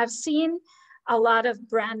experiences, I've seen a lot of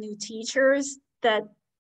brand new teachers that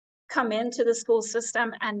come into the school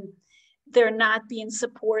system and they're not being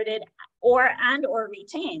supported or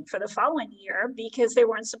retained for the following year because they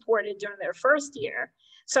weren't supported during their first year.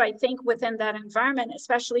 So I think within that environment,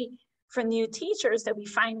 especially for new teachers, that we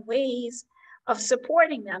find ways of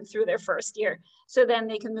supporting them through their first year, so then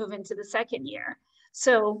they can move into the second year.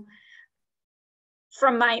 So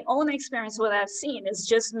from my own experience, what I've seen is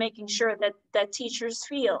just making sure that teachers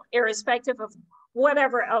feel, irrespective of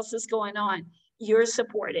whatever else is going on, you're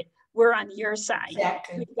supported. We're on your side.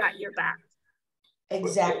 Exactly. We've got your back.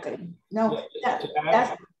 Exactly. No. To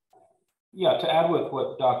add with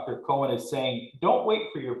what Dr. Cohen is saying, don't wait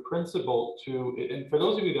for your principal to, and for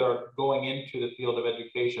those of you that are going into the field of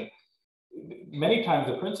education, many times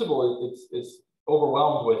the principal is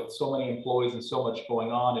overwhelmed with so many employees and so much going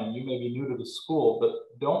on, and you may be new to the school, but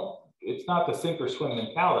it's not the sink or swim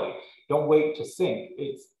mentality. Don't wait to sink.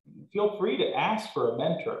 feel free to ask for a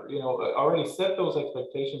mentor. You know, already set those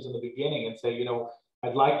expectations in the beginning and say, you know,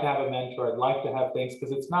 I'd like to have a mentor. I'd like to have things,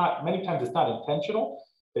 because it's not, many times it's not intentional.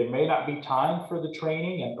 There may not be time for the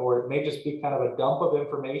training, and or it may just be kind of a dump of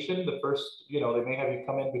information. The first, you know, they may have you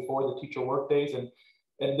come in before the teacher work days, and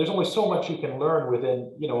there's only so much you can learn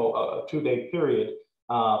within, you know, a 2-day period.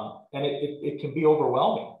 And it can be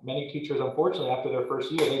overwhelming. Many teachers, unfortunately, after their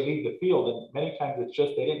first year, they leave the field, and many times it's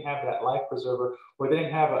just they didn't have that life preserver, or they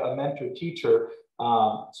didn't have a mentor teacher.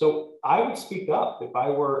 So I would speak up if I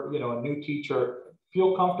were, you know, a new teacher.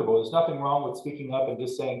 Feel comfortable. There's nothing wrong with speaking up and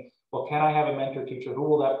just saying, well, can I have a mentor teacher? Who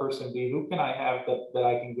will that person be? Who can I have that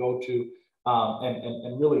I can go to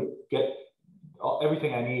and really get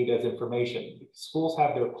everything I need as information? Schools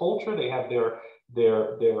have their culture. They have their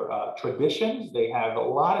traditions. They have a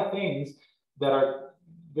lot of things that are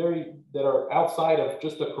outside of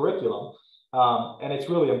just the curriculum. And it's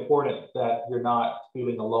really important that you're not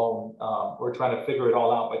feeling alone or trying to figure it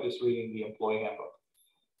all out by just reading the employee handbook.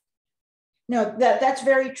 No, that's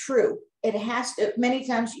very true. It has to, many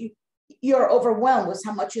times you're overwhelmed with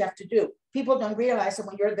how much you have to do. People don't realize that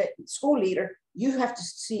when you're the school leader, you have to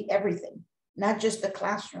see everything, not just the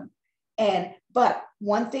classroom. But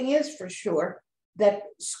one thing is for sure, that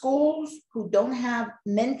schools who don't have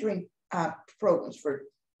mentoring programs for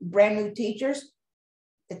brand new teachers,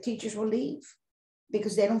 the teachers will leave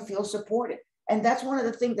because they don't feel supported. And that's one of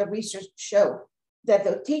the things that research showed, that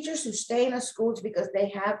the teachers who stay in the schools because they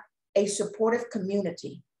have a supportive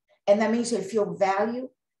community. And that means they feel valued,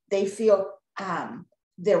 they feel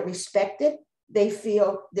they're respected, they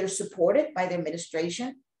feel they're supported by the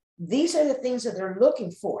administration. These are the things that they're looking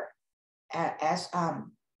for as to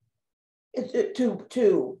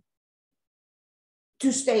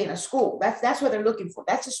stay in a school. That's what they're looking for.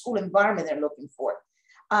 That's a school environment they're looking for.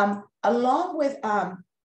 Along with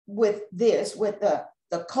the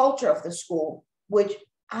culture of the school, which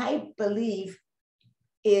I believe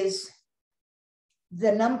is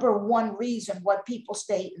the #1 reason why people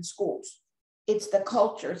stay in schools. It's the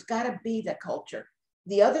culture. It's got to be the culture.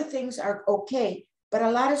 The other things are okay, but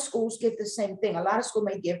a lot of schools give the same thing. A lot of schools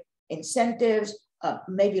may give incentives,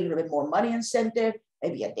 maybe a little bit more money incentive,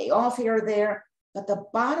 maybe a day off here or there. But the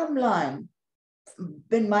bottom line,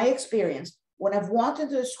 in my experience, when I've walked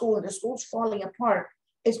into a school and the school's falling apart,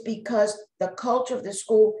 it's because the culture of the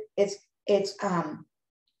school,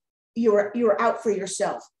 you're out for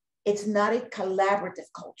yourself. It's not a collaborative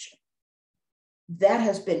culture. That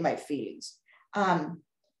has been my feelings.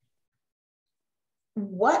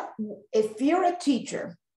 If you're a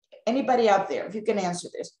teacher, anybody out there, if you can answer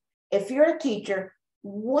this, if you're a teacher,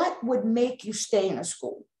 what would make you stay in a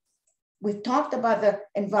school? We've talked about the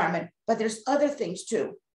environment, but there's other things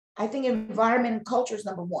too. I think environment and culture is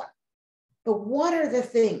 #1. But what are the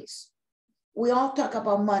things? We all talk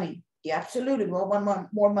about money. Yeah, absolutely, we all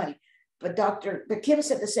want more money. But Kim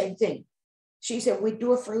said the same thing. She said, we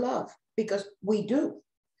do it for love, because we do.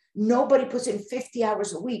 Nobody puts in 50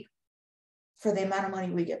 hours a week for the amount of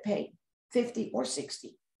money we get paid, 50 or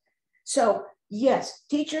 60. So yes,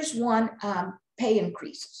 teachers want pay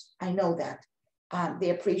increases. I know that.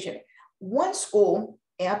 They appreciate it. One school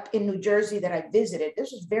up in New Jersey that I visited,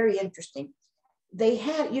 this was very interesting. They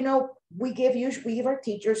had, we give our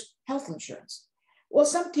teachers health insurance. Well,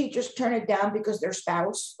 some teachers turn it down because their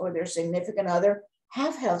spouse or their significant other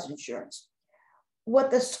have health insurance.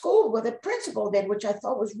 What the principal did, which I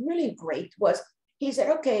thought was really great, was he said,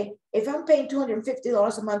 okay, if I'm paying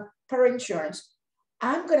 $250 a month per insurance,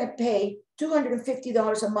 I'm going to pay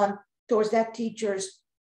 $250 a month towards that teacher's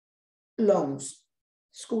loans,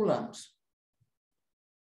 school loans.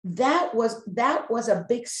 That was a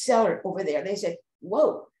big seller over there. They said,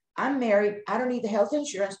 whoa, I'm married, I don't need the health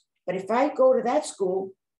insurance, but if I go to that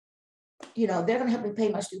school, they're going to help me pay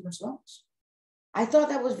my students' loans. I thought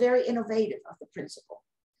that was very innovative of the principal.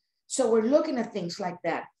 So we're looking at things like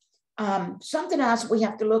that. Something else we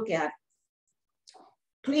have to look at.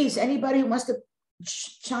 Please, anybody who wants to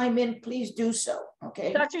chime in, please do so,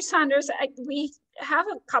 okay? Dr. Saunders, we have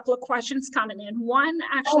a couple of questions coming in. One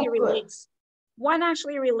actually relates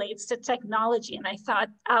to technology, and I thought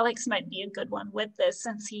Alex might be a good one with this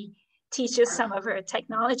since he teaches some of her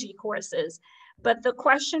technology courses. But the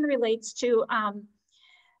question relates to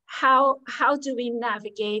how do we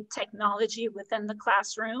navigate technology within the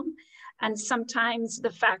classroom, and sometimes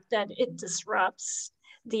the fact that it disrupts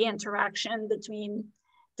the interaction between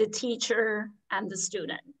the teacher and the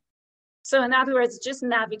student. So in other words, just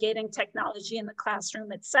navigating technology in the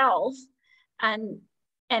classroom itself and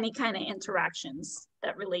any kind of interactions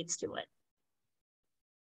that relates to it.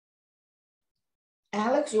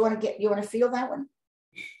 Alex, you want to feel that one?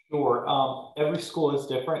 Sure. Every school is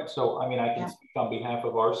different. So, I mean, I can speak on behalf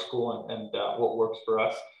of our school and what works for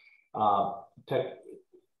us.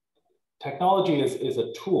 Technology is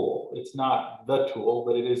a tool. It's not the tool,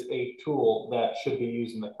 but it is a tool that should be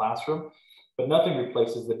used in the classroom. But nothing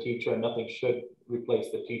replaces the teacher, and nothing should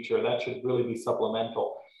replace the teacher. That should really be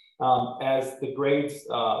supplemental. As the grades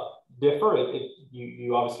differ,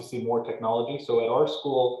 you obviously see more technology. So at our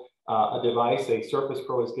school, a device, a Surface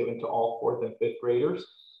Pro, is given to all 4th and 5th graders.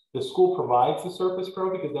 The school provides the Surface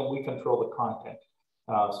Pro because then we control the content.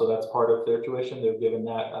 So that's part of their tuition. They're given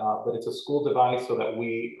that, but it's a school device so that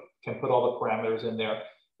we can put all the parameters in there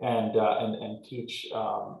and teach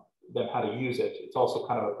them how to use it. It's also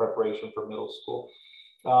kind of a preparation for middle school.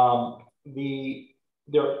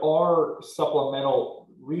 There are supplemental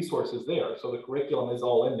resources there. So the curriculum is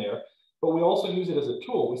all in there, but we also use it as a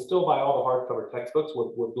tool. We still buy all the hardcover textbooks.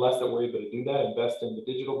 We're blessed that we're able to do that, invest in the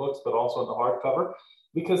digital books, but also in the hardcover,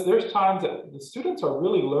 because there's times that the students are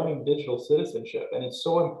really learning digital citizenship. And it's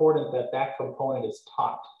so important that that component is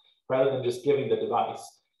taught rather than just giving the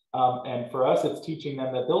device. And for us, it's teaching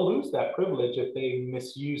them that they'll lose that privilege if they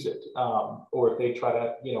misuse it, or if they try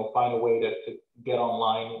to, find a way to get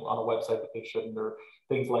online on a website that they shouldn't, or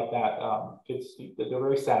things like that. Kids, they're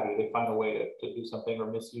very savvy. They find a way to do something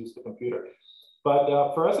or misuse the computer.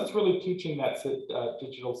 But for us, it's really teaching that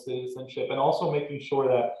digital citizenship, and also making sure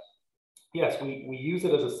that, yes, we use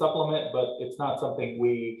it as a supplement, but it's not something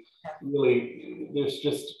we really,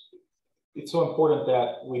 it's so important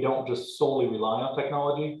that we don't just solely rely on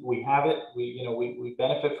technology. We have it, we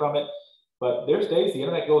benefit from it, but there's days the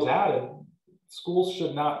internet goes out, and schools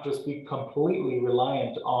should not just be completely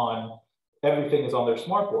reliant on everything is on their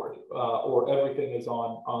smartboard, or everything is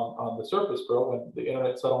on the Surface Pro when the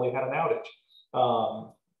internet suddenly had an outage.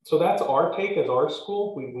 So that's our take as our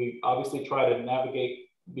school. We obviously try to navigate,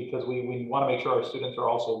 because we want to make sure our students are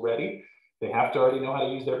also ready. They have to already know how to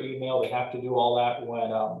use their email. They have to do all that when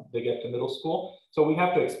they get to middle school. So we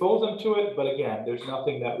have to expose them to it. But again, there's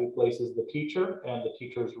nothing that replaces the teacher and the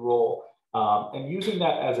teacher's role. And using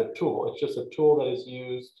that as a tool. It's just a tool that is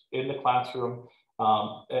used in the classroom.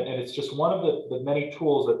 And it's just one of the many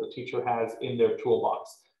tools that the teacher has in their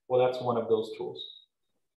toolbox. Well, that's one of those tools.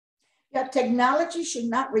 Yeah, technology should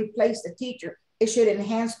not replace the teacher. It should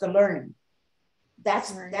enhance the learning.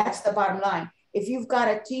 That's the bottom line. If you've got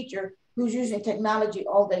a teacher who's using technology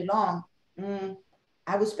all day long,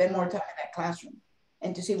 I would spend more time in that classroom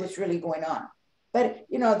and to see what's really going on. But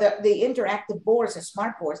the interactive boards, the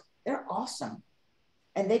smart boards, they're awesome,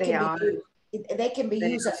 and they can be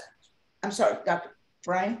used as, I'm sorry, Dr.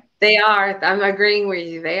 Brian. They are. I'm agreeing with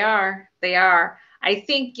you. They are. I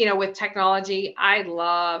think, with technology, I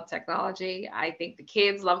love technology. I think the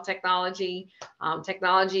kids love technology.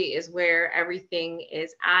 Technology is where everything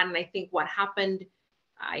is at. And I think what happened,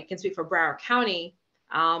 I can speak for Broward County,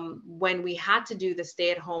 when we had to do the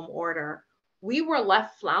stay-at-home order, we were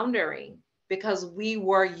left floundering because we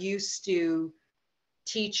were used to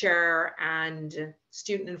teacher and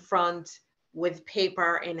student in front with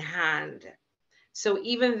paper in hand. So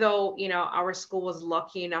even though, our school was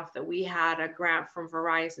lucky enough that we had a grant from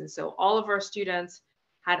Verizon, so all of our students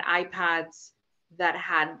had iPads that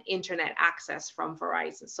had internet access from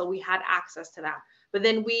Verizon. So we had access to that. But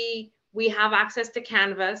then we have access to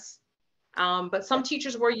Canvas, but some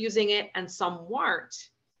teachers were using it and some weren't.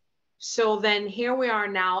 So then here we are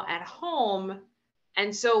now at home.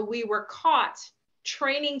 And so we were caught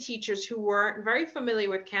training teachers who weren't very familiar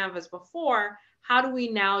with Canvas before. How do we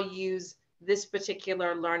now use this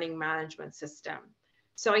particular learning management system?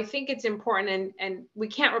 So I think it's important, and we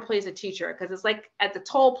can't replace a teacher, because it's like at the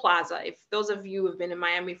toll plaza. If those of you who have been in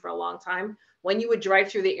Miami for a long time, when you would drive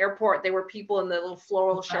through the airport, there were people in the little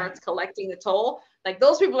floral shirts collecting the toll. Like,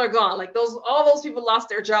 those people are gone. Like, all those people lost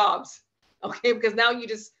their jobs, okay? Because now you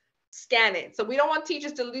just scan it. So we don't want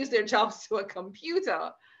teachers to lose their jobs to a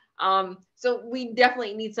computer. So we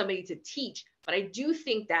definitely need somebody to teach. But I do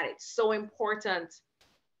think that it's so important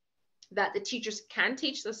that the teachers can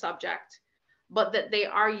teach the subject, but that they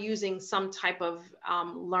are using some type of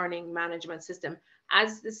learning management system.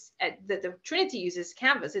 As the Trinity uses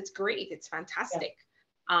Canvas, it's great, it's fantastic.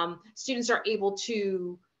 Yeah. Students are able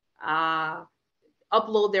to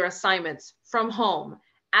upload their assignments from home,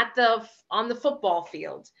 on the football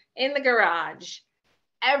field, in the garage,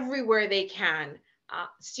 everywhere they can.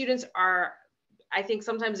 Students are, I think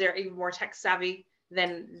sometimes they're even more tech savvy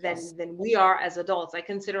than we are as adults. I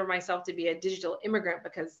consider myself to be a digital immigrant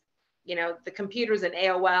because, the computers and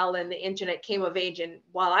AOL and the internet came of age and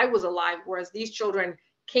while I was alive, whereas these children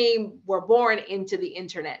were born into the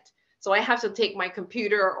internet. So I have to take my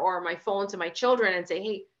computer or my phone to my children and say,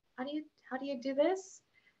 hey, how do you do this?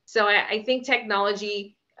 So I think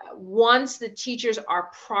technology, once the teachers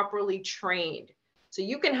are properly trained, so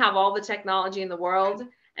you can have all the technology in the world,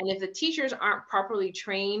 and if the teachers aren't properly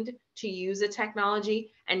trained to use the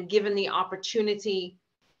technology and given the opportunity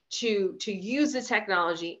to use the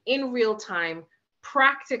technology in real time,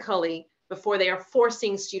 practically, before they are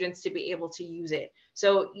forcing students to be able to use it.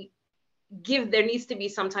 So there needs to be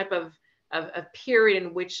some type of a period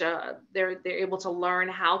in which they're able to learn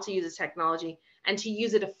how to use the technology and to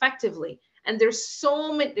use it effectively. And there's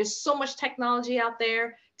so much technology out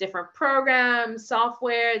there, different programs,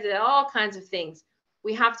 software, all kinds of things.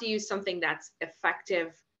 We have to use something that's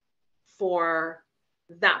effective for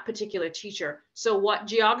that particular teacher. So what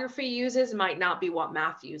geography uses might not be what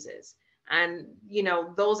math uses. And, you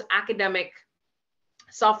know, those academic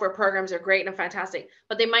software programs are great and fantastic,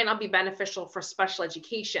 but they might not be beneficial for special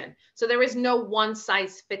education. So there is no one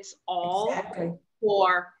size fits all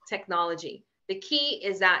for technology. The key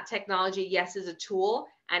is that technology, yes, is a tool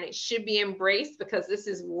and it should be embraced because this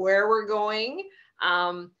is where we're going.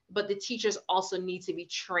 But the teachers also need to be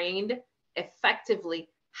trained effectively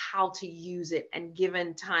how to use it and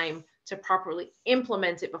given time to properly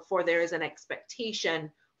implement it before there is an expectation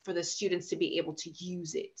for the students to be able to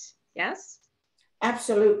use it. Yes?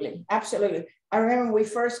 Absolutely, absolutely. I remember when we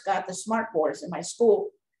first got the smart boards in my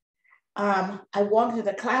school, I walked into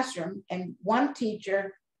the classroom and one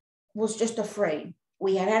teacher was just afraid.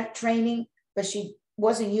 We had training, but she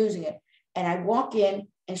wasn't using it. And I walk in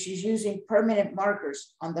and she's using permanent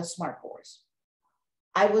markers on the smart boards.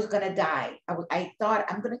 I was gonna die. I thought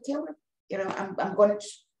I'm gonna kill her. You know, I'm gonna,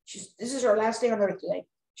 this is her last day on earth today.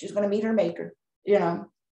 She's gonna meet her maker, you know.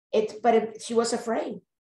 She was afraid.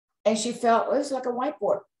 And she felt, oh, it's like a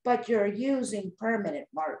whiteboard, but you're using permanent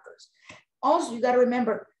markers. Also, you got to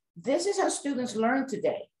remember, this is how students learn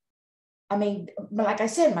today. I mean, like I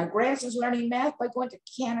said, my grandson's learning math by going to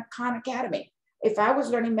Khan Academy. If I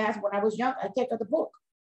was learning math when I was young, I'd take out the book.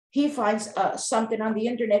 He finds something on the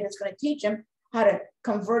internet that's going to teach him how to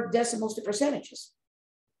convert decimals to percentages.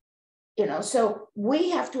 You know, so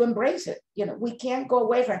we have to embrace it. You know, we can't go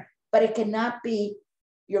away from it, but it cannot be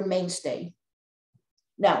your mainstay.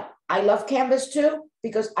 Now, I love Canvas too,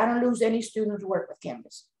 because I don't lose any students who work with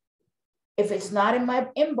Canvas. If it's not in my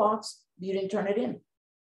inbox, you didn't turn it in.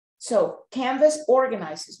 So Canvas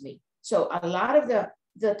organizes me. So a lot of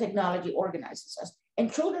the technology organizes us,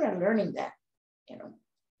 and children are learning that, you know.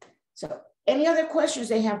 So any other questions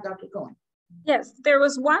they have, Dr. Cohen? Yes, there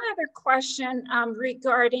was one other question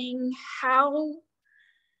regarding how,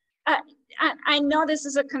 I know this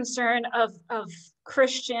is a concern of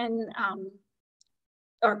Christian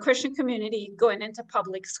or Christian community going into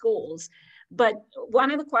public schools, but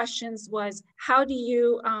one of the questions was, how do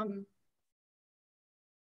you,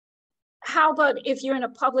 how about if you're in a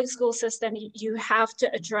public school system, you have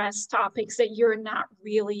to address topics that you're not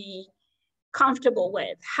really comfortable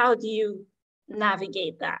with? How do you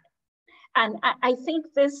navigate that? And I think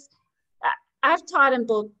this, I've taught in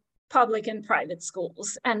both public and private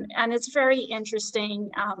schools, and it's very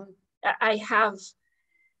interesting. I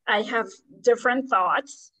have different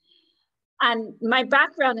thoughts, and my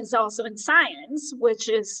background is also in science, which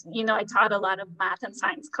is, you know, I taught a lot of math and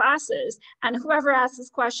science classes, and whoever asked this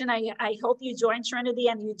question, I hope you join Trinity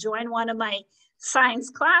and you join one of my science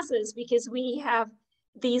classes, because we have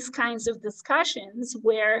these kinds of discussions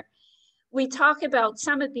where we talk about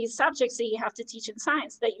some of these subjects that you have to teach in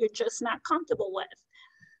science that you're just not comfortable with.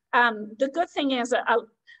 The good thing is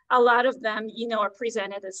a lot of them, you know, are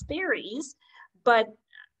presented as theories, but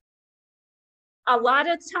a lot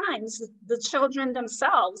of times the children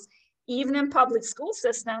themselves, even in public school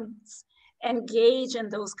systems, engage in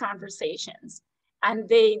those conversations, and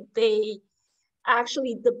they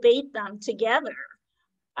actually debate them together.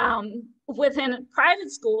 Within private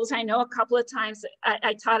schools, I know a couple of times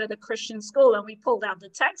I taught at a Christian school and we pulled out the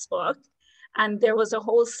textbook, and there was a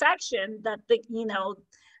whole section that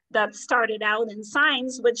that started out in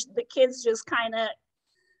science, which the kids just kind of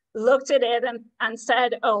looked at it and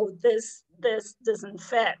said, oh, this doesn't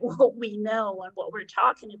fit what we know and what we're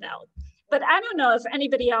talking about. But I don't know if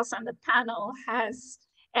anybody else on the panel has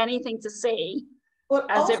anything to say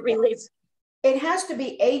as it relates. It has to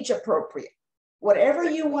be age appropriate. Whatever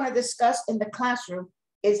you want to discuss in the classroom,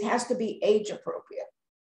 it has to be age appropriate.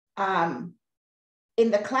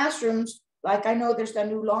 In the classrooms, like I know there's the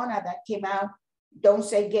new law now that came out, don't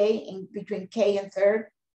say gay in between K and third.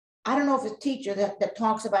 I don't know if a teacher that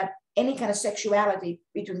talks about any kind of sexuality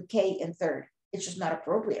between K and third. It's just not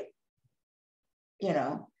appropriate, you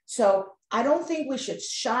know? So I don't think we should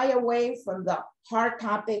shy away from the hard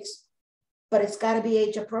topics, but it's got to be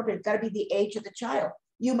age appropriate. It's got to be the age of the child.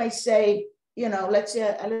 You may say, you know, let's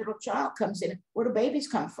say a little child comes in, where do babies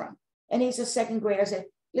come from? And he's a second grader. I said,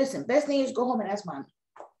 listen, best thing is go home and ask mommy.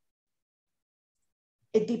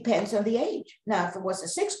 It depends on the age. Now, if it was a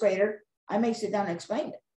sixth grader, I may sit down and explain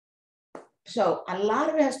it. So a lot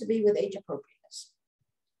of it has to be with age appropriateness.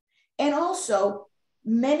 And also,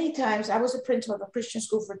 many times, I was a principal of a Christian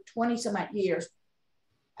school for 20 some odd years.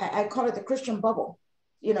 I call it the Christian bubble.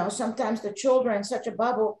 You know, sometimes the children are in such a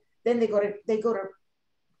bubble, then they go to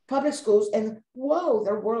public schools and whoa,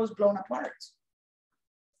 their world is blown apart.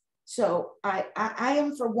 So I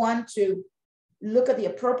am for one to look at the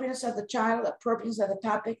appropriateness of the child, appropriateness of the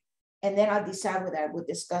topic, and then I'll decide whether I would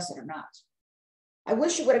discuss it or not. I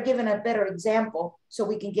wish you would have given a better example so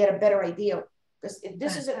we can get a better idea, because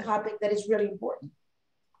this is a topic that is really important.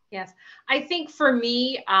 Yes, I think for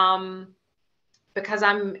me, because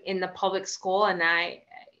I'm in the public school, and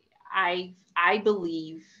I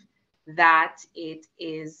believe that it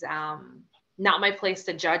is not my place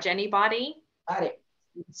to judge anybody. Got it.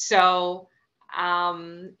 So,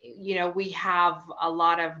 you know, we have a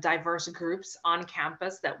lot of diverse groups on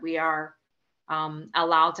campus that we are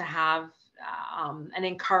allowed to have and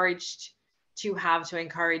encouraged to have, to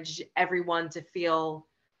encourage everyone to feel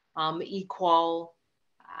equal.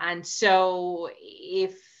 And so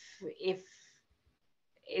if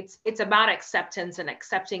it's about acceptance and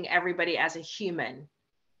accepting everybody as a human,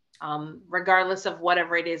 regardless of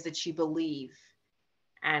whatever it is that you believe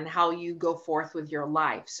and how you go forth with your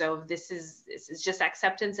life. So this is just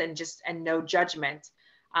acceptance and no judgment.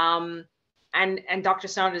 And Dr.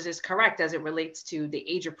 Saunders is correct as it relates to the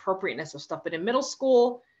age appropriateness of stuff. But in middle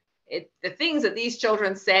school, the things that these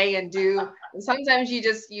children say and do, and sometimes you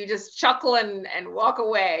just chuckle and walk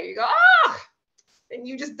away. You go, ah, and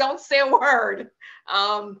you just don't say a word.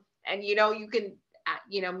 And you know, you can,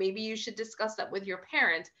 you know, maybe you should discuss that with your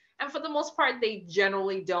parent. And for the most part, they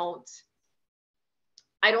generally don't.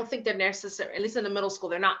 I don't think they're necessarily, at least in the middle school,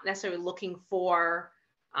 they're not necessarily looking for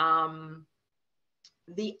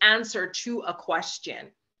the answer to a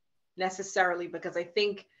question necessarily, because I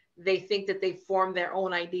think they think that they form their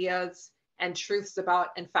own ideas and truths about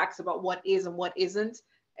and facts about what is and what isn't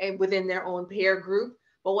within their own peer group.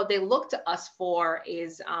 But what they look to us for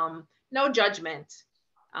is no judgment.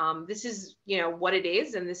 This is, you know, what it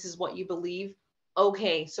is, and this is what you believe.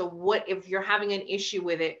 Okay, so what if you're having an issue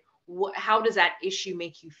with it? How does that issue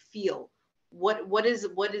make you feel? What are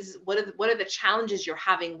the challenges you're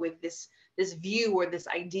having with this view or this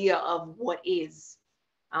idea of what is?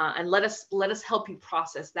 And let us help you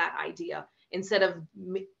process that idea, instead of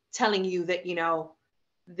telling you that, you know,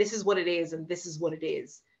 this is what it is and this is what it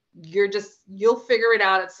is. You'll figure it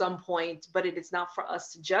out at some point, but it is not for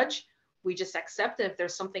us to judge. We just accept it. If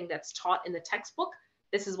there's something that's taught in the textbook,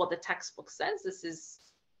 this is what the textbook says. This is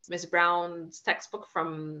Ms. Brown's textbook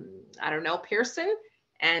from, I don't know, Pearson.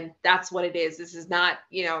 And that's what it is. This is not,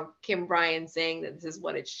 you know, Kim Bryan saying that this is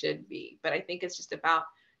what it should be. But I think it's just about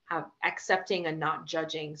accepting and not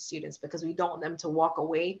judging students, because we don't want them to walk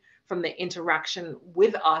away from the interaction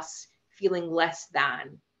with us feeling less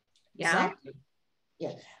than. Yeah. Exactly.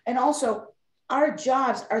 Yeah. And also, our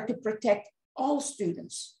jobs are to protect all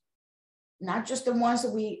students, not just the ones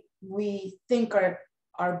that we think are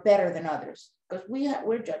better than others, because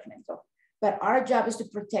we're judgmental. But our job is to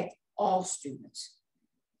protect all students.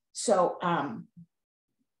 So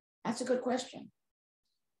that's a good question.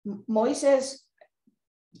 Moises.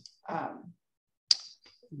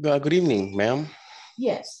 Good evening, ma'am.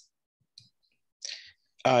 Yes.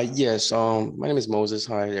 Yes, my name is Moses.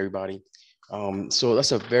 Hi, everybody. So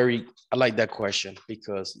that's I like that question,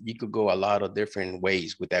 because you could go a lot of different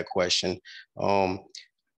ways with that question.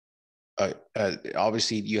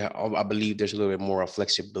 Obviously, I believe there's a little bit more of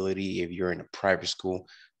flexibility if you're in a private school.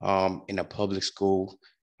 In a public school,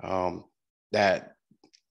 that,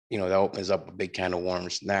 you know, that opens up a big can of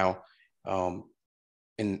worms. Now,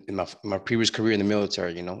 in my previous career in the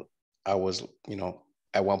military, you know, I was, you know,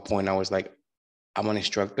 at one point I was like, I'm an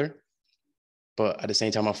instructor, but at the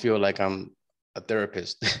same time, I feel like I'm a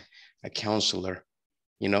therapist, a counselor,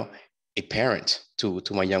 you know, a parent to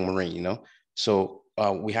my young Marine, you know. So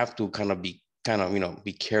we have to be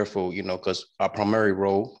careful, you know, because our primary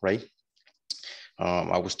role, right?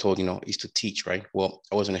 I was told, you know, is to teach, right? Well,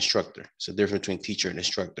 I was an instructor. So the difference between teacher and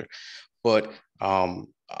instructor. But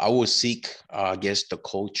I will seek, I guess, the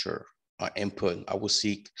culture input. I will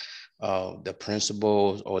seek the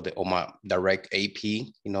principals or my direct AP,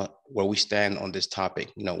 you know, where we stand on this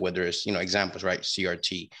topic, you know, whether it's, you know, examples, right?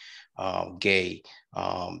 CRT, gay,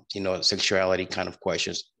 you know, sexuality kind of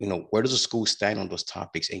questions, you know, where does the school stand on those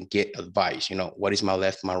topics, and get advice, you know, what is my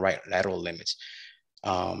left, my right lateral limits,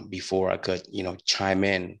 before I could, you know, chime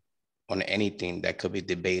in on anything that could be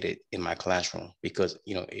debated in my classroom, because,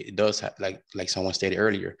 you know, it does have, like someone stated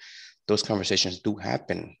earlier, those conversations do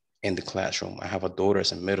happen in the classroom. I have a daughter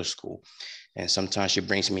that's in middle school, and sometimes she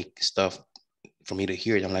brings me stuff for me to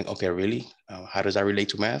hear it. I'm like, okay, really? How does that relate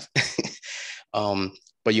to math?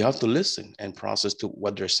 But you have to listen and process to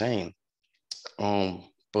what they're saying.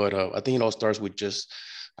 But I think it all starts with just,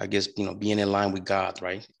 I guess, you know, being in line with God,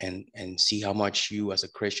 right? And see how much you as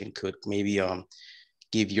a Christian could maybe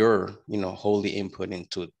give your, you know, holy input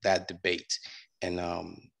into that debate, and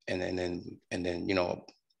then, you know,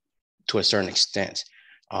 to a certain extent,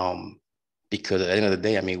 because at the end of the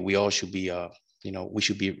day, I mean, we all should be, you know, we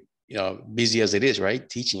should be, you know, busy as it is, right?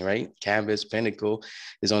 Teaching, right? Canvas, Pinnacle,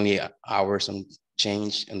 there's only hours some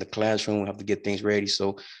change in the classroom. We have to get things ready.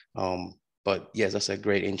 So, but yes, that's a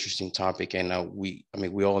great, interesting topic. And we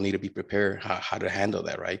all need to be prepared how to handle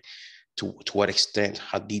that, right? To what extent,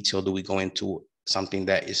 how detailed do we go into something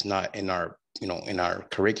that is not in our, you know, in our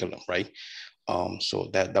curriculum, right? So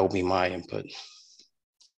that would be my input.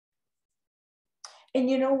 And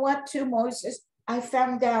you know what, too, Moses? I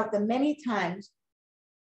found out that many times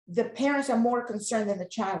the parents are more concerned than the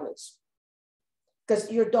child is. Because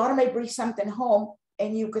your daughter may bring something home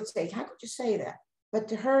and you could say, how could you say that? But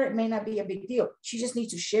to her, it may not be a big deal. She just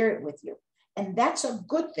needs to share it with you. And that's a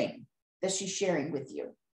good thing that she's sharing with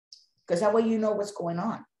you, because that way you know what's going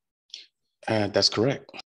on. That's correct.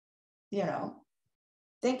 You know,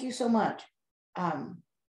 thank you so much.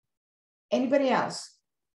 Anybody else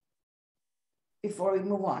before we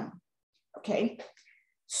move on? Okay,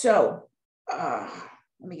 so let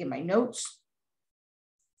me get my notes.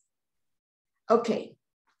 Okay,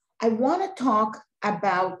 I want to talk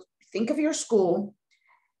about, think of your school,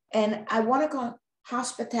 and I want to call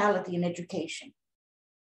hospitality in education.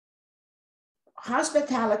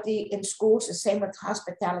 Hospitality in schools is the same with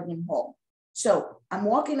hospitality in home. So I'm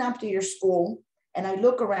walking up to your school and I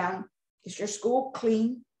look around. Is your school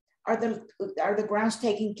clean? Are the grounds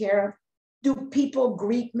taken care of? Do people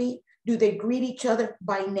greet me? Do they greet each other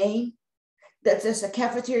by name? Does a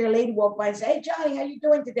cafeteria lady walk by and say, hey, Johnny, how you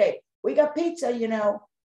doing today? We got pizza, you know,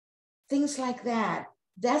 things like that.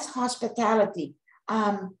 That's hospitality.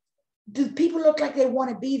 Do people look like they want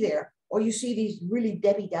to be there? Or you see these really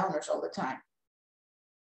Debbie Downers all the time?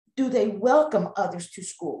 Do they welcome others to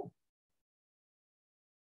school?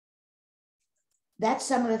 That's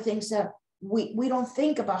some of the things that we don't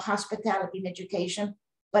think about hospitality in education,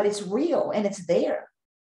 but it's real and it's there.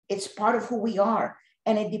 It's part of who we are.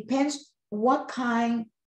 And it depends what kind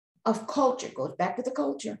of culture, goes back to the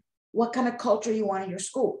culture, what kind of culture you want in your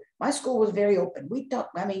school. My school was very open.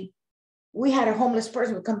 We had a homeless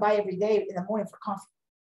person who would come by every day in the morning for coffee,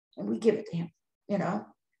 and we give it to him, you know.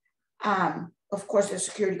 Of course, the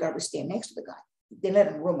security guard would stand next to the guy. They let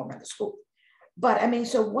him roam around the school. But I mean,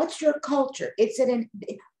 so what's your culture?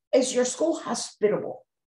 Is your school hospitable?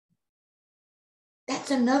 That's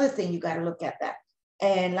another thing you got to look at that.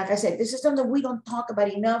 And like I said, this is something we don't talk about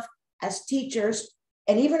enough as teachers,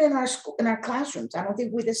 and even in our school, in our classrooms. I don't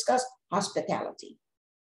think we discuss hospitality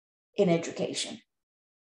in education.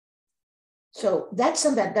 So that's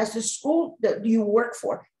something that's the school that you work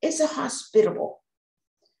for. It's a hospitable.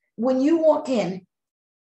 When you walk in,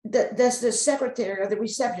 does the secretary or the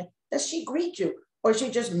reception, does she greet you? Or she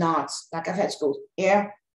just nods, like I've had schools, yeah,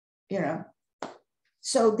 you know.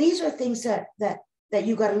 So these are things that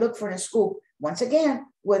you got to look for in a school. Once again,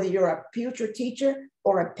 whether you're a future teacher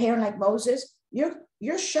or a parent like Moses,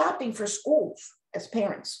 you're shopping for schools as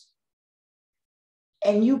parents.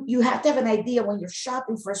 And you have to have an idea when you're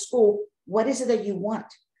shopping for a school, what is it that you want?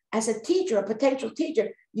 As a teacher, a potential teacher,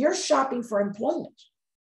 you're shopping for employment.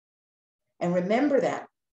 And remember that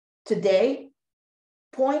today,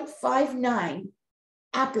 0.59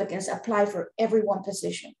 applicants apply for every one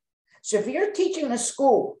position. So if you're teaching in a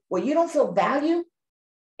school where you don't feel valued,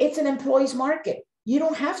 it's an employee's market. You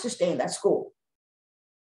don't have to stay in that school.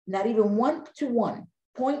 Not even 1-to-1,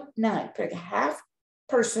 0.9, half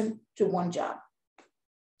person to one job.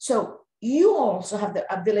 So you also have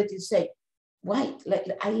the ability to say, right,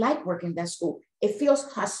 I like working in that school. It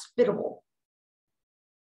feels hospitable.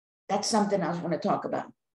 That's something else I want to talk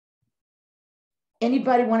about.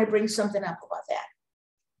 Anybody want to bring something up about that?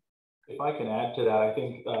 If I can add to that, I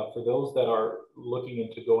think for those that are looking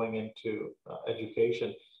into going into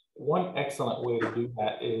education, one excellent way to do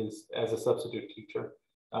that is as a substitute teacher.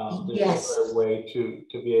 There's no better way to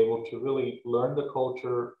be able to really learn the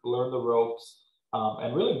culture, learn the ropes,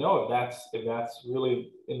 and really know if that's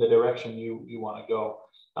really in the direction you want to go.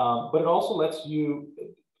 But it also lets you,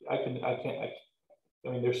 I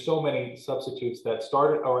mean, there's so many substitutes that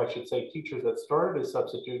started, or I should say teachers that started as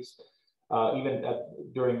substitutes even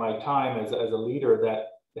during my time as a leader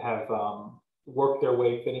that have worked their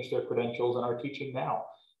way, finished their credentials, and are teaching now.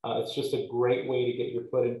 It's just a great way to get your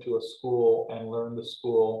foot into a school and learn the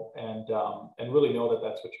school and really know that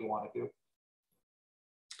that's what you want to do.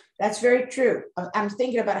 That's very true. I'm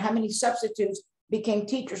thinking about how many substitutes became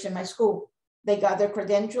teachers in my school. They got their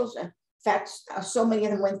credentials. In fact, so many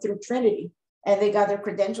of them went through Trinity and they got their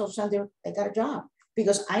credentials and they got a job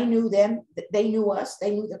because I knew them, they knew us,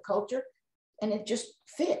 they knew the culture, and it just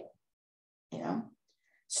fit, you know?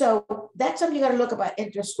 So that's something you got to look about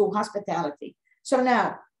inter-school hospitality. So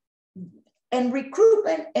now, and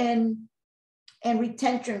recruitment and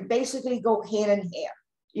retention basically go hand in hand,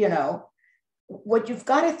 you know? What you've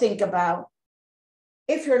got to think about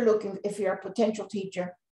if you're a potential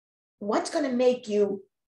teacher, what's going to make you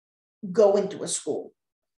go into a school?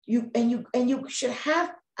 You should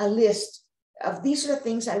have a list of these are the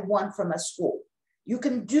things I want from a school. You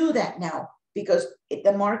can do that now because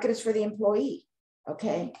the market is for the employee.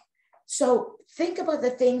 Okay, so think about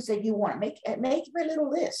the things that you want. Make a little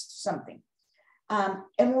list, something. And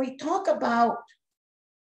when we talk about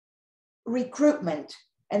recruitment,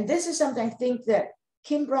 and this is something I think that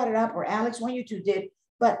Kim brought it up, or Alex, one of you two did,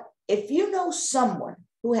 but if you know someone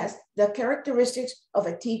who has the characteristics of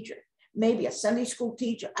a teacher, maybe a Sunday school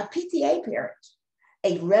teacher, a PTA parent,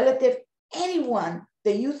 a relative, anyone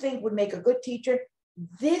that you think would make a good teacher,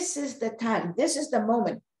 this is the time, this is the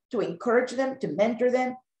moment to encourage them, to mentor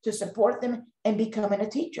them, to support them, and becoming a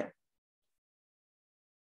teacher.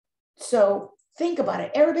 So think about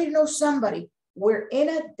it. Everybody knows somebody. We're in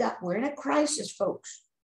a crisis, folks.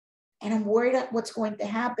 And I'm worried about what's going to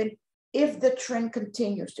happen if the trend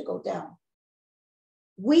continues to go down.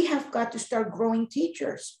 We have got to start growing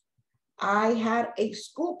teachers. I had a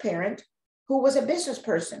school parent who was a business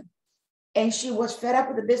person, and she was fed up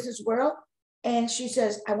with the business world. And she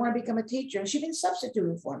says, I want to become a teacher. And she's been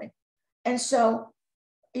substituting for me. And so,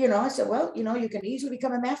 you know, I said, well, you know, you can easily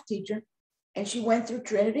become a math teacher. And she went through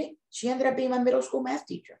Trinity. She ended up being my middle school math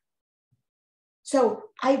teacher. So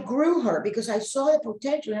I grew her because I saw the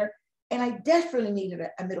potential in her, and I desperately needed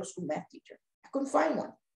a middle school math teacher. I couldn't find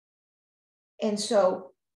one. And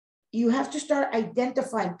so you have to start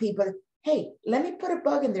identifying people. Hey, let me put a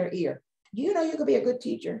bug in their ear. You know, you could be a good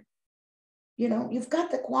teacher. You know, you've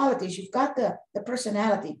got the qualities, you've got the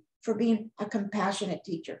personality for being a compassionate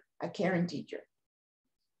teacher, a caring teacher.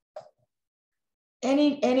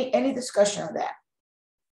 Any discussion on that?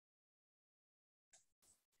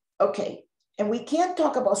 Okay, and we can't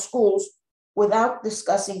talk about schools without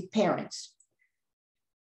discussing parents.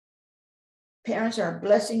 Parents are a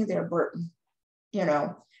blessing, they're a burden. You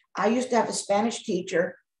know, I used to have a Spanish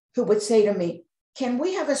teacher who would say to me, can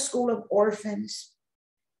we have a school of orphans?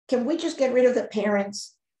 Can we just get rid of the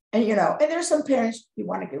parents? And, you know, and there's some parents you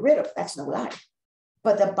want to get rid of, that's no lie.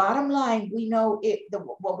 But the bottom line, we know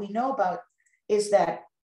what we know about is that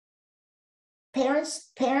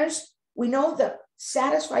parents, we know that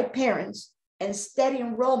satisfied parents and steady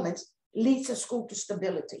enrollments leads a school to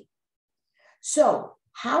stability. So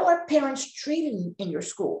how are parents treated in your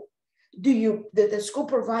school? Did the school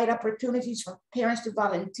provide opportunities for parents to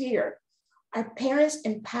volunteer? Are parents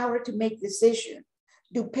empowered to make decisions?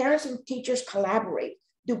 Do parents and teachers collaborate?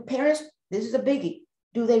 Do parents, this is a biggie,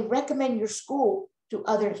 do they recommend your school to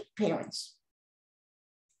other parents?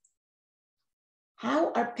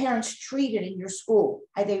 How are parents treated in your school?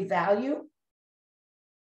 Are they valued?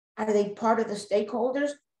 Are they part of the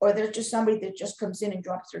stakeholders? Or they're just somebody that just comes in and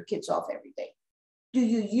drops their kids off every day? Do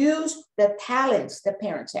you use the talents that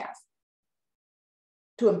parents have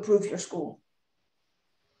to improve your school?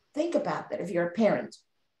 Think about that if you're a parent.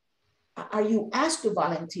 Are you asked to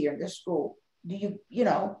volunteer in the school? Do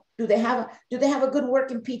do they have a good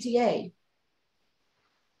working PTA?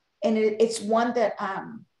 And it's one that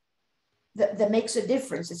that makes a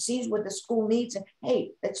difference. It sees what the school needs, and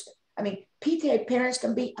hey, PTA parents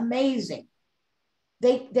can be amazing.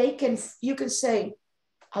 They can, you can say,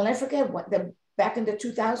 I'll never forget back in the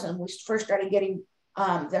 2000s, we first started getting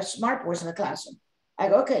the smart boards in the classroom. I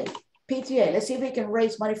go, okay, PTA, let's see if we can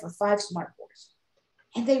raise money for 5 smart boards.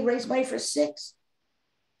 And they raised money for 6,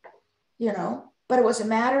 you know, but it was a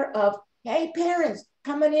matter of, hey, parents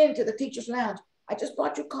coming into the teacher's lounge. I just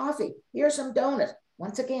bought you coffee. Here's some donuts.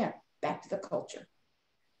 Once again, back to the culture.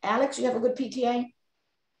 Alex, you have a good PTA?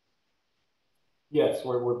 Yes,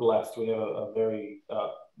 we're blessed. We have a very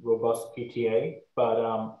robust PTA, but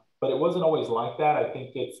it wasn't always like that. I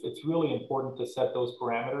think it's really important to set those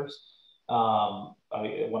parameters.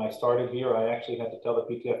 When I started here, I actually had to tell the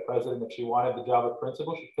PTF president if she wanted the job of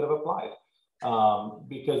principal, she could have applied,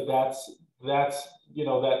 because that's, you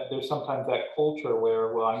know, that there's sometimes that culture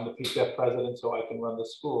where, well, I'm the PCF president, so I can run the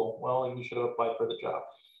school. Well, you should have applied for the job.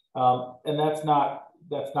 And that's not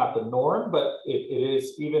the norm, but it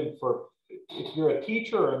is, even for, if you're a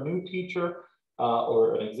teacher or a new teacher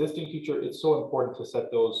or an existing teacher, it's so important to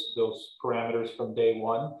set those parameters from day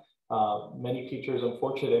one. Many teachers,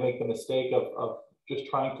 unfortunately, they make the mistake of just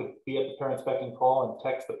trying to be at the parents' beck and call and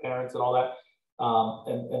text the parents and all that.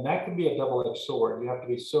 And that can be a double-edged sword. You have to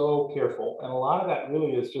be so careful. And a lot of that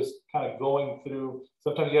really is just kind of going through,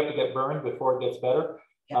 sometimes you have to get burned before it gets better.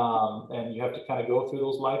 And you have to kind of go through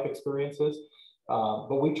those life experiences.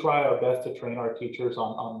 But we try our best to train our teachers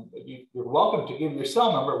on you're welcome to give your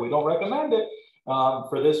cell number. We don't recommend it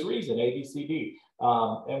for this reason, A, B, C, D.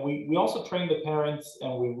 And we also train the parents,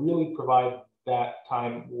 and we really provide that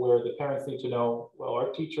time where the parents need to know, well,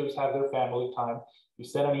 our teachers have their family time. You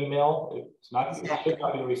send an email, it's not, it should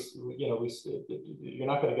not be, you know, you're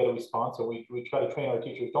not going to get a response. So we try to train our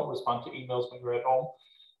teachers, don't respond to emails when you're at home.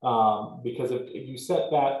 Because if you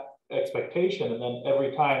set that expectation, and then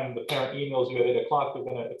every time the parent emails you at 8 o'clock, they're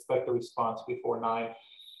going to expect a response before 9.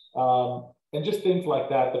 And just things like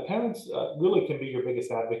that. The parents really can be your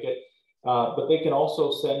biggest advocate. But they can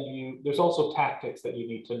also send you, there's also tactics that you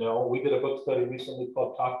need to know. We did a book study recently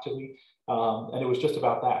called Talk to Me, and it was just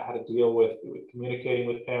about that, how to deal with communicating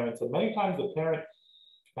with parents. And many times the parent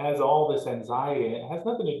has all this anxiety, and it has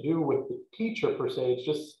nothing to do with the teacher per se. It's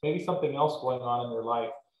just maybe something else going on in their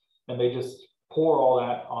life, and they just pour all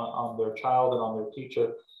that on their child and on their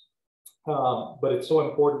teacher. But it's so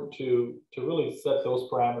important to really set those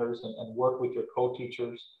parameters and work with your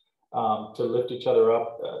co-teachers to lift each other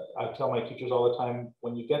up. I tell my teachers all the time,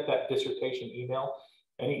 when you get that dissertation email,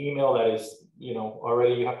 any email that is, you know,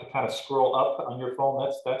 already you have to kind of scroll up on your phone,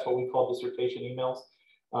 that's what we call dissertation emails.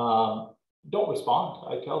 Don't respond.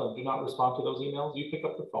 I tell them, do not respond to those emails. You pick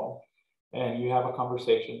up the phone and you have a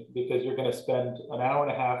conversation, because you're going to spend an hour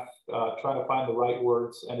and a half trying to find the right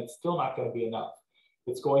words, and it's still not going to be enough.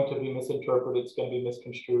 It's going to be misinterpreted. It's going to be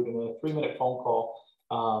misconstrued. In a 3-minute phone call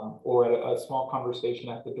or a small conversation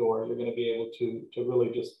at the door, you're going to be able to really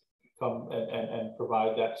just come and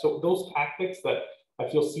provide that. So those tactics that I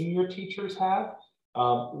feel senior teachers have,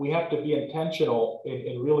 we have to be intentional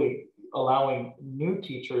in really allowing new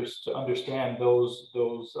teachers to understand those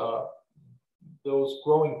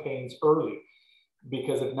growing pains early,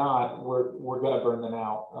 because if not, we're going to burn them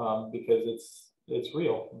out, because it's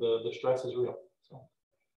real. The stress is real. So.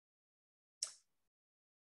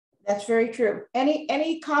 That's very true.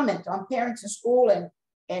 Any comment on parents in school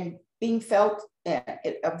and being felt,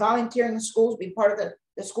 volunteering in schools, being part of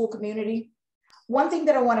the school community? One thing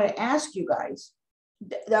that I wanted to ask you guys,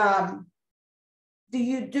 do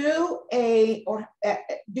you do a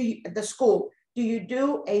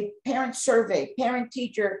parent survey, parent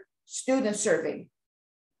teacher student survey?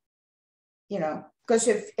 You know, because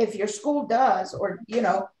if your school does, or, you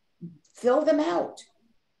know, fill them out.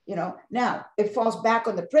 You know, now it falls back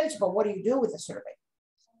on the principal. What do you do with the survey?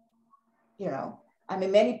 You know, I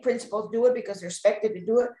mean, many principals do it because they're expected to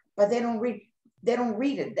do it, but they don't read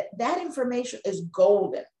it. That information is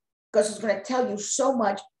golden, because it's going to tell you so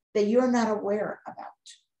much that you're not aware about.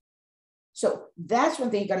 So that's one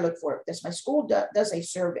thing you got to look for. That's my school does a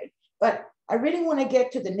survey, but I really want to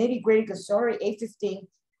get to the nitty gritty, because it's already 8:15.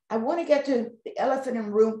 I want to get to the elephant in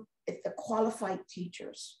the room. It's the qualified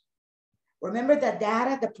teachers. Remember that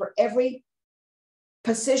data, that for every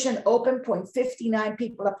position open, 0.59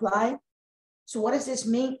 people apply. So what does this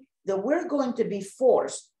mean? That we're going to be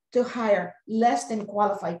forced to hire less than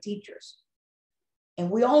qualified teachers. And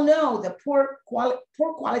we all know that poor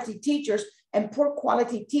quality teachers and poor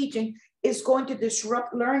quality teaching is going to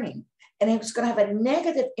disrupt learning, and it's going to have a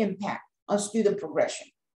negative impact on student progression.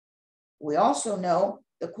 We also know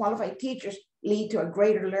that qualified teachers lead to a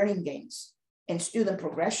greater learning gains and student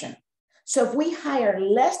progression. So if we hire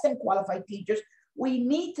less than qualified teachers, we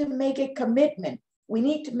need to make a commitment. We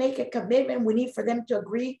need for them to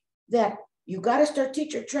agree that you got to start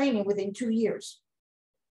teacher training within 2 years,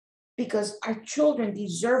 because our children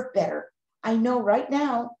deserve better. I know right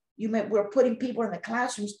now we're putting people in the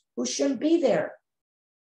classrooms who shouldn't be there.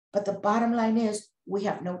 But the bottom line is we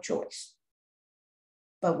have no choice.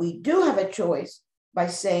 But we do have a choice by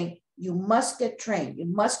saying you must get trained, you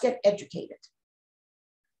must get educated.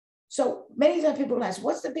 So many times people ask,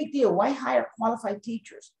 what's the big deal? Why hire qualified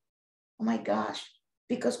teachers? Oh my gosh,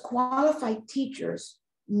 because qualified teachers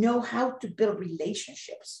know how to build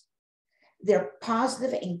relationships. They're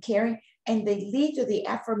positive and caring, and they lead to the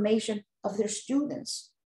affirmation of their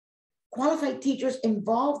students. Qualified teachers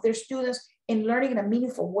involve their students in learning in a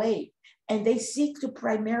meaningful way, and they seek to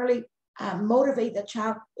primarily motivate the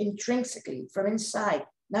child intrinsically from inside,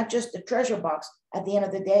 not just the treasure box at the end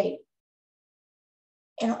of the day.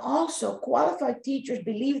 And also, qualified teachers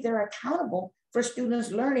believe they're accountable for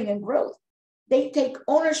students' learning and growth. They take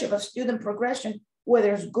ownership of student progression,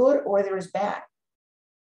 whether it's good or whether it's bad.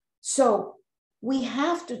 So we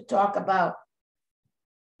have to talk about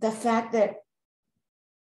the fact that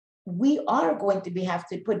we are going to have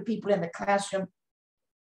to put people in the classroom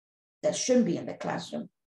that shouldn't be in the classroom.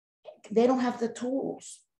 They don't have the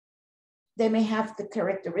tools. They may have the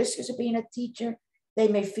characteristics of being a teacher. They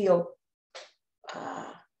may feel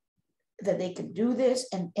that they can do this,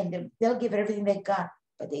 and they'll give it everything they got,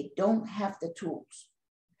 but they don't have the tools.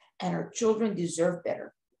 And our children deserve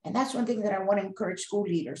better. And that's one thing that I want to encourage school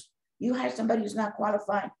leaders. You hire somebody who's not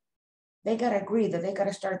qualified, they got to agree that they got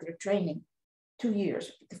to start their training 2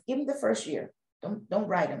 years. Give them the first year. Don't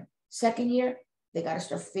write them. Second year, they got to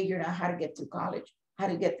start figuring out how to get through college, how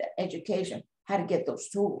to get the education, how to get those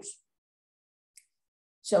tools.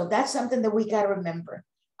 So that's something that we got to remember.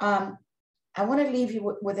 I want to leave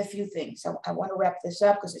you with a few things. So I want to wrap this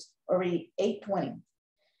up because it's already 8:20.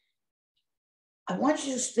 I want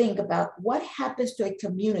you to think about what happens to a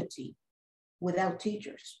community without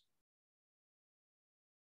teachers.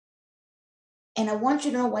 And I want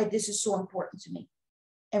you to know why this is so important to me,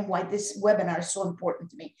 and why this webinar is so important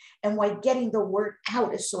to me, and why getting the word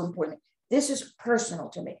out is so important. This is personal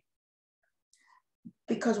to me.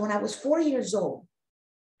 Because when I was 4 years old,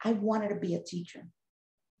 I wanted to be a teacher.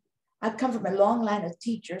 I've come from a long line of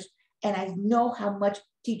teachers, and I know how much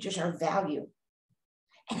teachers are valued.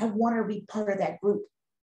 And I want to be part of that group.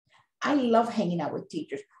 I love hanging out with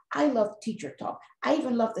teachers. I love teacher talk. I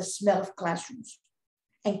even love the smell of classrooms.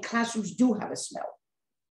 And classrooms do have a smell.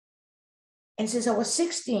 And since I was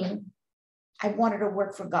 16, I wanted to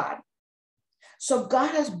work for God. So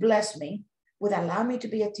God has blessed me with allowing me to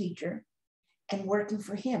be a teacher and working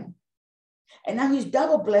for him. And now he's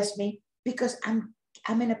double blessed me because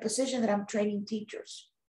I'm in a position that I'm training teachers.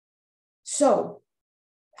 So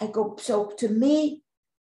to me,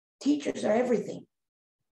 teachers are everything.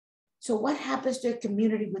 So what happens to a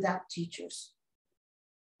community without teachers?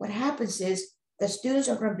 What happens is the students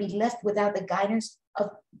are going to be left without the guidance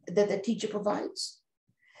that the teacher provides.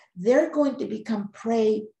 They're going to become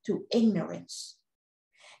prey to ignorance.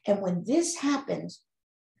 And when this happens,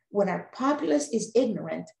 when our populace is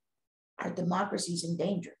ignorant, our democracy is in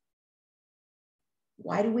danger.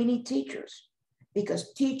 Why do we need teachers?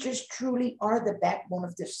 Because teachers truly are the backbone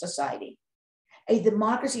of this society. A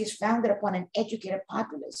democracy is founded upon an educated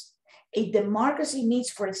populace. A democracy needs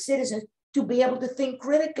for its citizens to be able to think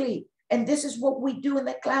critically. And this is what we do in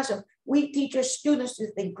the classroom. We teach our students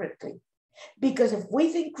to think critically. Because if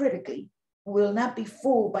we think critically, we will not be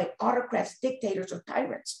fooled by autocrats, dictators, or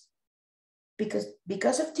tyrants.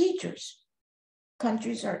 Because of teachers,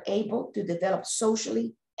 countries are able to develop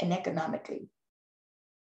socially and economically.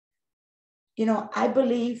 You know, I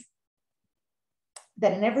believe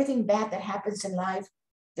that in everything bad that happens in life,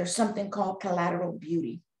 there's something called collateral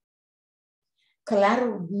beauty.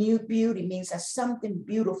 Collateral beauty means that something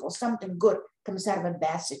beautiful, something good comes out of a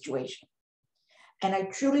bad situation. And I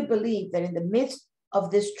truly believe that in the midst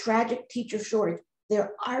of this tragic teacher shortage,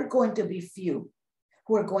 there are going to be few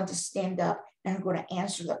who are going to stand up and are going to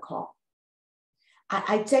answer the call.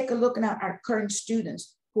 I take a look at our current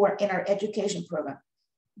students who are in our education program.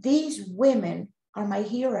 These women are my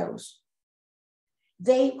heroes.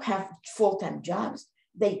 They have full-time jobs.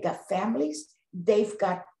 They've got families.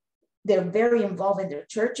 They're very involved in their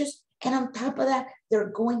churches. And on top of that, they're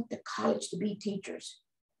going to college to be teachers.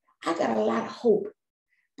 I got a lot of hope,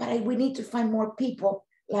 but we need to find more people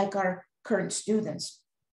like our current students.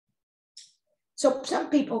 So some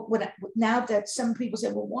people, now that some people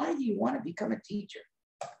say, well, why do you want to become a teacher?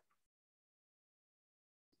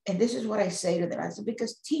 And this is what I say to them. I said,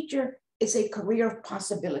 because teacher is a career of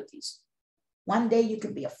possibilities. One day you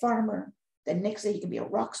can be a farmer. The next day you can be a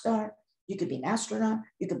rock star. You could be an astronaut.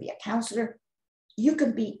 You could be a counselor. You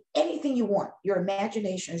can be anything you want. Your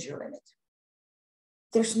imagination is your limit.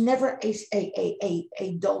 There's never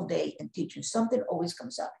a dull day in teaching. Something always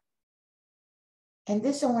comes up. And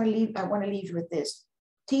this I want to leave you with this.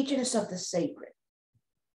 Teaching is something sacred.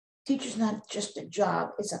 Teaching is not just a job,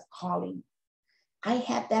 it's a calling. I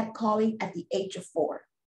had that calling at the age of 4.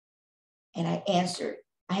 And I answered.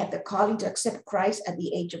 I had the calling to accept Christ at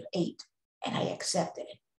the age of 8. And I accepted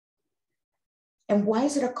it. And why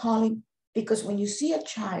is it a calling? Because when you see a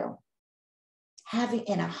child having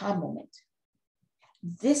an aha moment,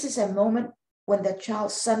 this is a moment when the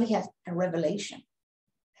child suddenly has a revelation.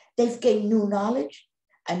 They've gained new knowledge,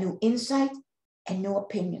 a new insight, and new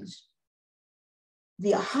opinions.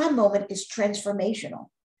 the aha moment is transformational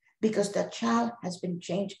because the child has been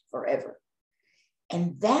changed forever.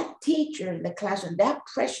 And that teacher in the classroom, that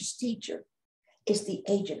precious teacher, is the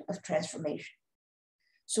agent of transformation.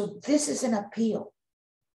 So this is an appeal.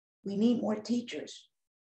 We need more teachers.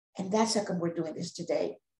 And that's how come we're doing this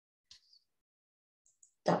today.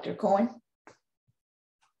 Dr. Cohen?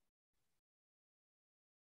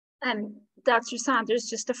 And Dr. Saunders,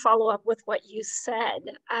 just to follow up with what you said,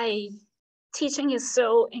 teaching is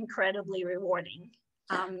so incredibly rewarding.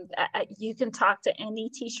 You can talk to any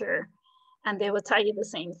teacher and they will tell you the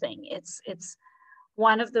same thing. It's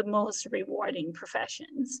one of the most rewarding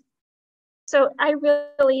professions. So I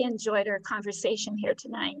really enjoyed our conversation here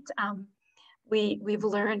tonight. We've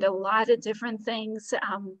learned a lot of different things.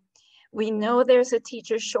 We know there's a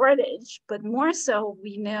teacher shortage, but more so,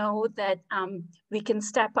 we know that we can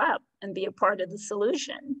step up and be a part of the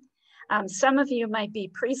solution. Some of you might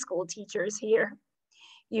be preschool teachers here.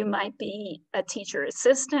 You might be a teacher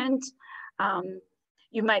assistant.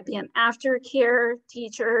 You might be an aftercare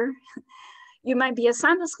teacher. You might be a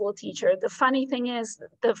Sunday school teacher. The funny thing is,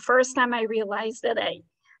 the first time I realized that I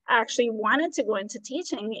actually wanted to go into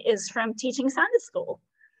teaching is from teaching Sunday school.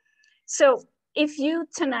 So if you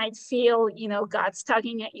tonight feel, God's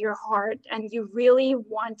tugging at your heart and you really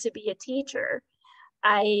want to be a teacher,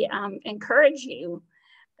 I encourage you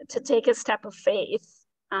to take a step of faith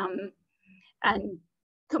and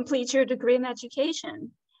complete your degree in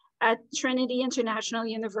education at Trinity International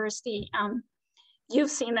University.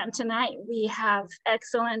 You've seen them tonight. We have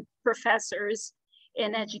excellent professors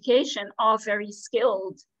in education, all very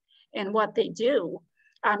skilled in what they do.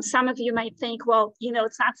 Some of you might think, well,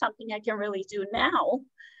 it's not something I can really do now,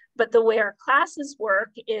 but the way our classes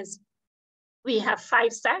work is we have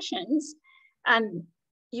 5 sessions and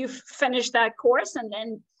you finish that course and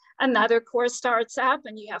then another course starts up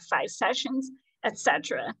and you have 5 sessions,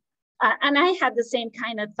 etc. And I had the same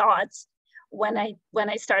kind of thoughts when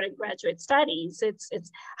I started graduate studies.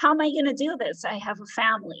 It's how am I going to do this? I have a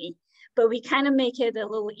family, but we kind of make it a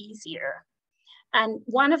little easier. And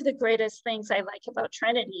one of the greatest things I like about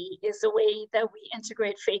Trinity is the way that we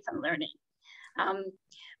integrate faith and learning.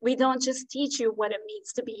 We don't just teach you what it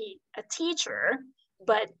means to be a teacher,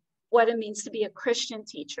 but what it means to be a Christian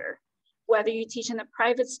teacher, whether you teach in a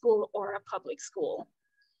private school or a public school.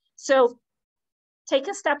 So take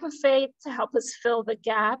a step of faith to help us fill the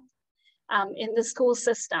gap in the school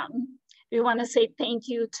system. We want to say thank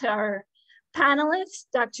you to our panelists,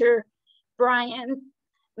 Dr. Brian,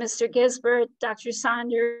 Mr. Gisbert, Dr.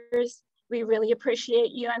 Saunders. We really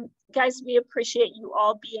appreciate you. And guys, we appreciate you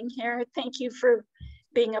all being here. Thank you for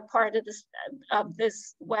being a part of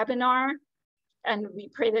this webinar. And we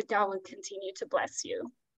pray that God will continue to bless you.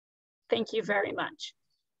 Thank you very much.